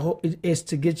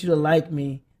get you to like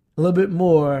me a little bit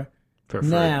more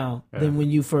now than when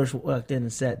you first walked in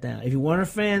and sat down. If you weren't a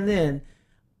fan then,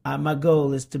 my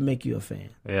goal is to make you a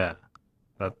fan. Yeah.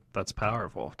 That's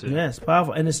powerful too. Yeah, it's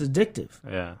powerful, and it's addictive.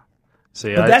 Yeah.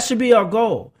 See, But that should be our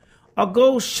goal. Our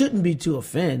goal shouldn't be to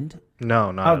offend.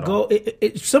 No, not Our at goal, all.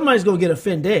 somebody's gonna get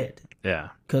offended Yeah.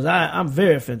 because I'm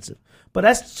very offensive. But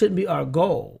that shouldn't be our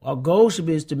goal. Our goal should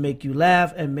be is to make you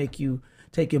laugh and make you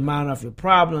take your mind off your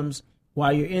problems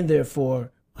while you're in there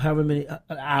for however many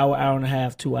an hour and a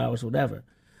half, 2 hours, whatever.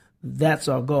 That's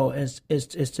our goal. Is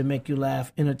to make you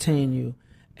laugh, entertain you,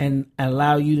 and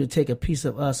allow you to take a piece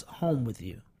of us home with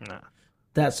you. No.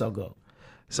 That's our goal.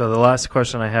 So the last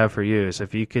question I have for you is,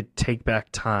 if you could take back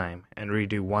time and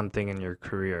redo one thing in your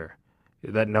career,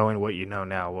 that knowing what you know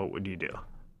now, what would you do?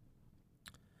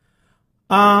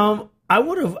 I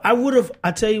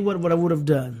tell you what I would have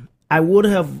done. I would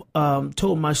have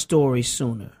told my story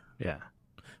sooner. Yeah.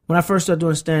 When I first started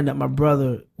doing stand-up, my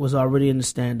brother was already in the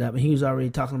stand-up, and he was already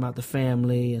talking about the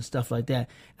family and stuff like that.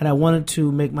 And I wanted to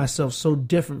make myself so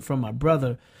different from my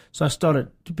brother, so I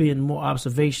started being more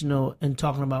observational and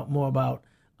talking more about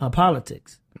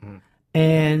politics. Mm-hmm.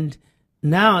 And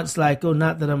now it's like,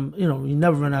 not that I'm, you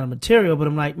never run out of material, but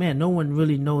I'm like, man, no one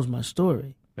really knows my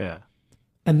story. Yeah.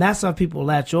 And that's how people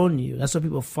latch on to you. That's how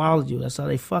people follow you. That's how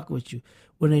they fuck with you,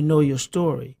 when they know your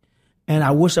story. And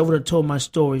I wish I would have told my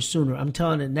story sooner. I'm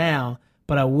telling it now,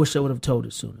 but I wish I would have told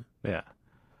it sooner. Yeah.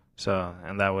 So,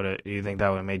 and you think that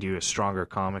would have made you a stronger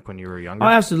comic when you were younger? Oh,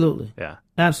 absolutely. Yeah.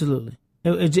 Absolutely.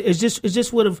 It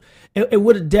just would have, it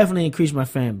would have definitely increased my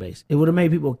fan base. It would have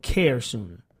made people care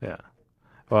sooner. Yeah.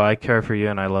 Well, I care for you,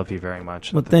 and I love you very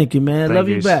much. Well, thank you, man. I love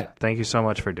you back. Thank you so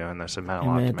much for doing this. It meant a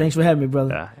lot to me. Thanks for having me,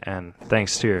 brother. Yeah, and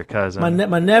thanks to your cousin.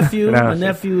 My nephew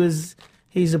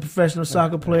he's a professional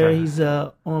soccer player. Okay. He's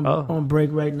on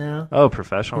break right now. Oh,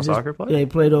 professional soccer player? Yeah, he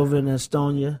played over in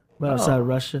Estonia, right outside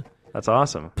Russia. That's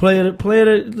awesome. Player of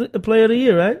the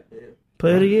year, right?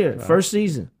 Player of the year, first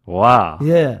season. Wow.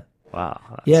 Yeah.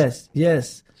 Wow. Yes.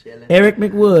 Eric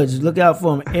McWoods, look out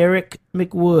for him. Eric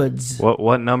McWoods.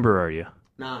 What number are you?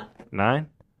 9. 9?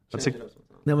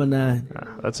 Number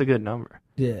 9. That's a good number.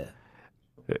 Yeah.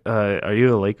 Are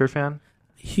you a Laker fan?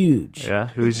 Huge. Yeah.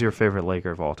 Who's your favorite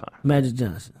Laker of all time? Magic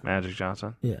Johnson. Magic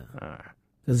Johnson. Yeah. All right.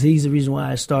 Because he's the reason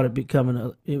why I started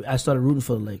rooting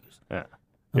for the Lakers. Yeah.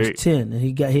 I was 10,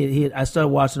 and I started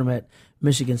watching him at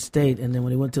Michigan State, and then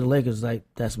when he went to the Lakers,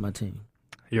 that's my team.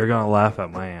 You're gonna laugh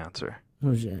at my answer.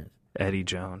 Who's your answer? Eddie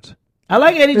Jones. I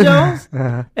like Eddie Jones.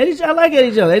 I like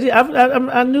Eddie Jones.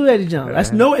 I knew Eddie Jones. I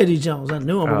know Eddie Jones. I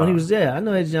knew him, but when he was there, I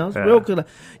know Eddie Jones. Real cool.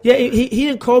 Yeah, he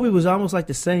and Kobe was almost like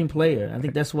the same player. I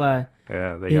think that's why.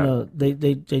 Yeah, they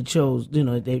chose.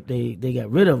 They got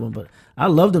rid of him, but I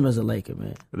loved him as a Laker,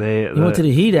 man. He went to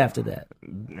the Heat after that.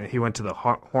 He went to the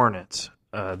Hornets.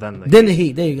 then the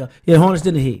Heat. There you go. Yeah, Hornets,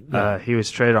 then the Heat. Yeah. He was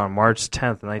traded on March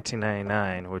 10th,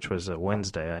 1999, which was a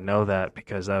Wednesday. I know that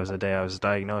because that was the day I was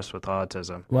diagnosed with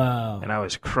autism. Wow. And I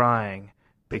was crying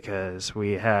because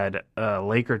we had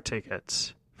Laker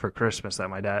tickets for Christmas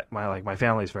that my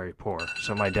family's very poor,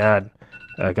 so my dad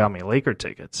got me Laker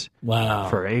tickets. Wow.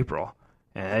 For April.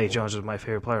 And Eddie Jones was my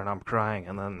favorite player, and I'm crying.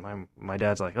 And then my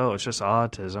dad's like, "Oh, it's just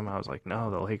autism." I was like, "No,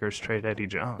 the Lakers trade Eddie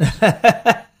Jones."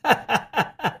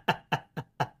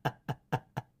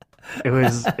 It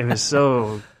was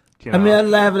so. You know, I mean, I'm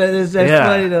laughing at this. That's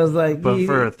funny. Though. It's like, but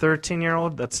for a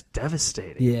 13-year-old, that's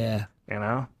devastating. Yeah. You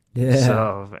know. Yeah.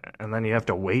 So, and then you have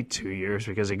to wait 2 years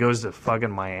because he goes to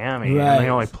fucking Miami, right. and they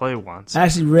only play once. I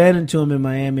actually ran into him in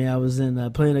Miami. I was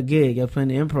in playing a gig. I was playing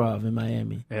the Improv in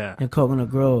Miami. Yeah. In Coconut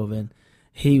Grove, and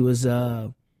he was.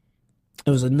 It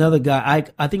was another guy.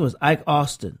 I think it was Ike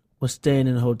Austin was staying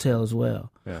in the hotel as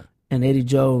well. Yeah. And Eddie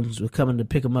Jones was coming to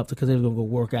pick him up because they were gonna go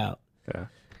work out. Yeah.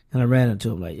 And I ran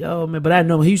into him like, "Yo, man!" But I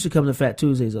know him. He used to come to Fat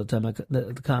Tuesdays all the time at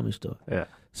the Comedy Store. Yeah.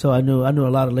 So I knew a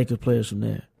lot of Lakers players from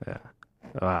there. Yeah.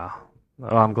 Wow.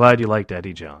 Well, I'm glad you liked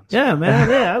Eddie Jones. Yeah, man.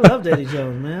 Yeah, I loved Eddie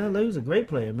Jones, man. He was a great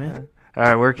player, man. All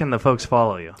right, where can the folks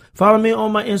follow you? Follow me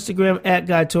on my Instagram at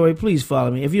Guy Torry. Please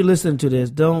follow me. If you're listening to this,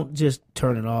 don't just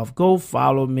turn it off. Go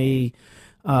follow me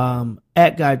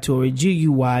at Guy Torry,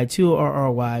 GUY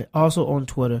TORRY. Also on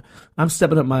Twitter. I'm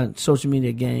stepping up my social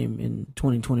media game in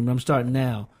 2020, but I'm starting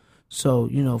now. So,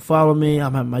 follow me.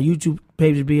 I'm having my YouTube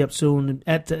page to be up soon.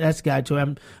 That's Guy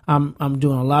Torry. I'm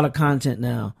doing a lot of content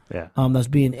now. Yeah. That's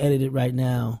being edited right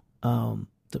now.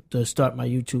 To start my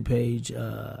YouTube page.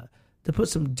 To put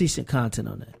some decent content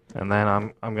on it. And then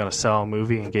I'm gonna sell a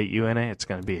movie and get you in it. It's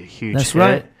gonna be a huge That's hit.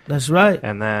 right. That's right.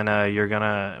 And then you're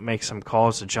gonna make some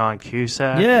calls to John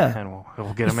Cusack. Yeah. And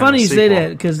we'll get him. It's funny in you the say sequel. that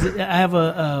because I have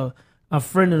a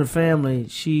friend in the family.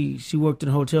 She worked in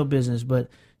the hotel business, but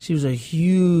she's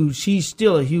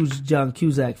still a huge John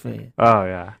Cusack fan. Oh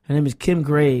yeah. Her name is Kim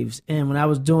Graves. And when I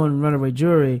was doing Runaway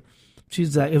Jury,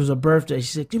 she's like, it was her birthday. She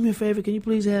said, "Do me a favor, can you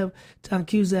please have John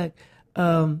Cusack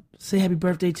say happy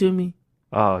birthday to me?"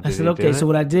 Oh, I said, okay. So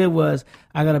what I did was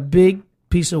I got a big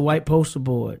piece of white poster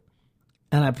board,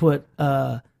 and I put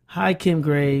 "Hi Kim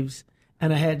Graves,"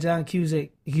 and I had John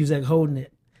Cusack holding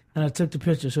it, and I took the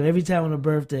picture. So every time on her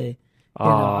birthday,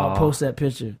 I'll post that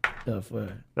picture for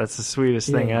her. That's the sweetest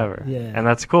thing ever. Yeah. And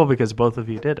that's cool because both of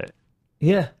you did it.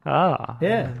 Yeah.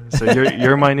 Yeah. So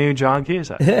you're my new John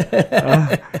Cusack.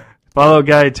 Follow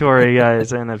Guy Torry,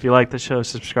 guys, and if you like the show,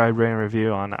 subscribe, rate, and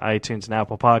review on iTunes and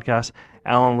Apple Podcasts.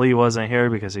 Alan Lee wasn't here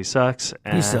because he sucks.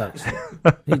 And he sucks.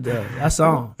 He does. I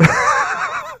saw him.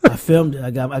 I filmed it. I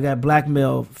got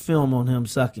blackmail film on him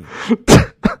sucking.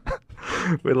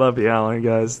 We love you, Alan,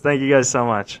 guys. Thank you guys so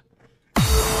much.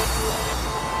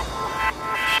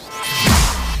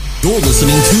 You're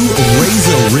listening to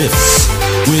Reza Riffs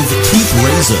with Keith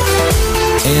Reza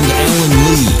and Alan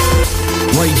Lee.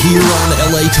 Right here on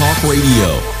LA Talk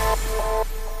Radio.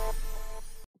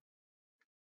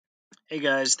 Hey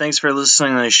guys, thanks for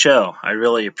listening to the show. I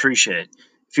really appreciate it.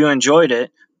 If you enjoyed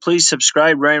it, please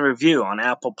subscribe, rate, and review on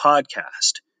Apple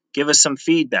Podcast. Give us some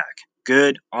feedback.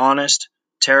 Good, honest,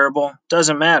 terrible,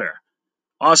 doesn't matter.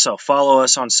 Also, follow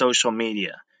us on social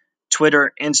media.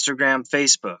 Twitter, Instagram,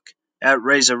 Facebook, at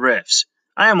Reza Riffs.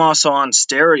 I am also on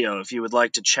Stereo if you would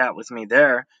like to chat with me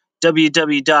there.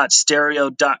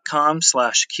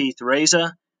 www.stereo.com/Keith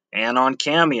Reza, and on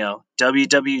Cameo,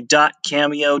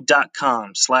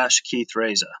 www.cameo.com/Keith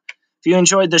Reza. If you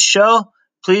enjoyed the show,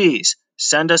 please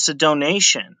send us a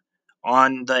donation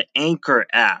on the Anchor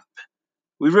app.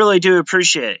 We really do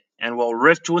appreciate it, and we'll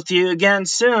riff with you again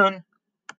soon.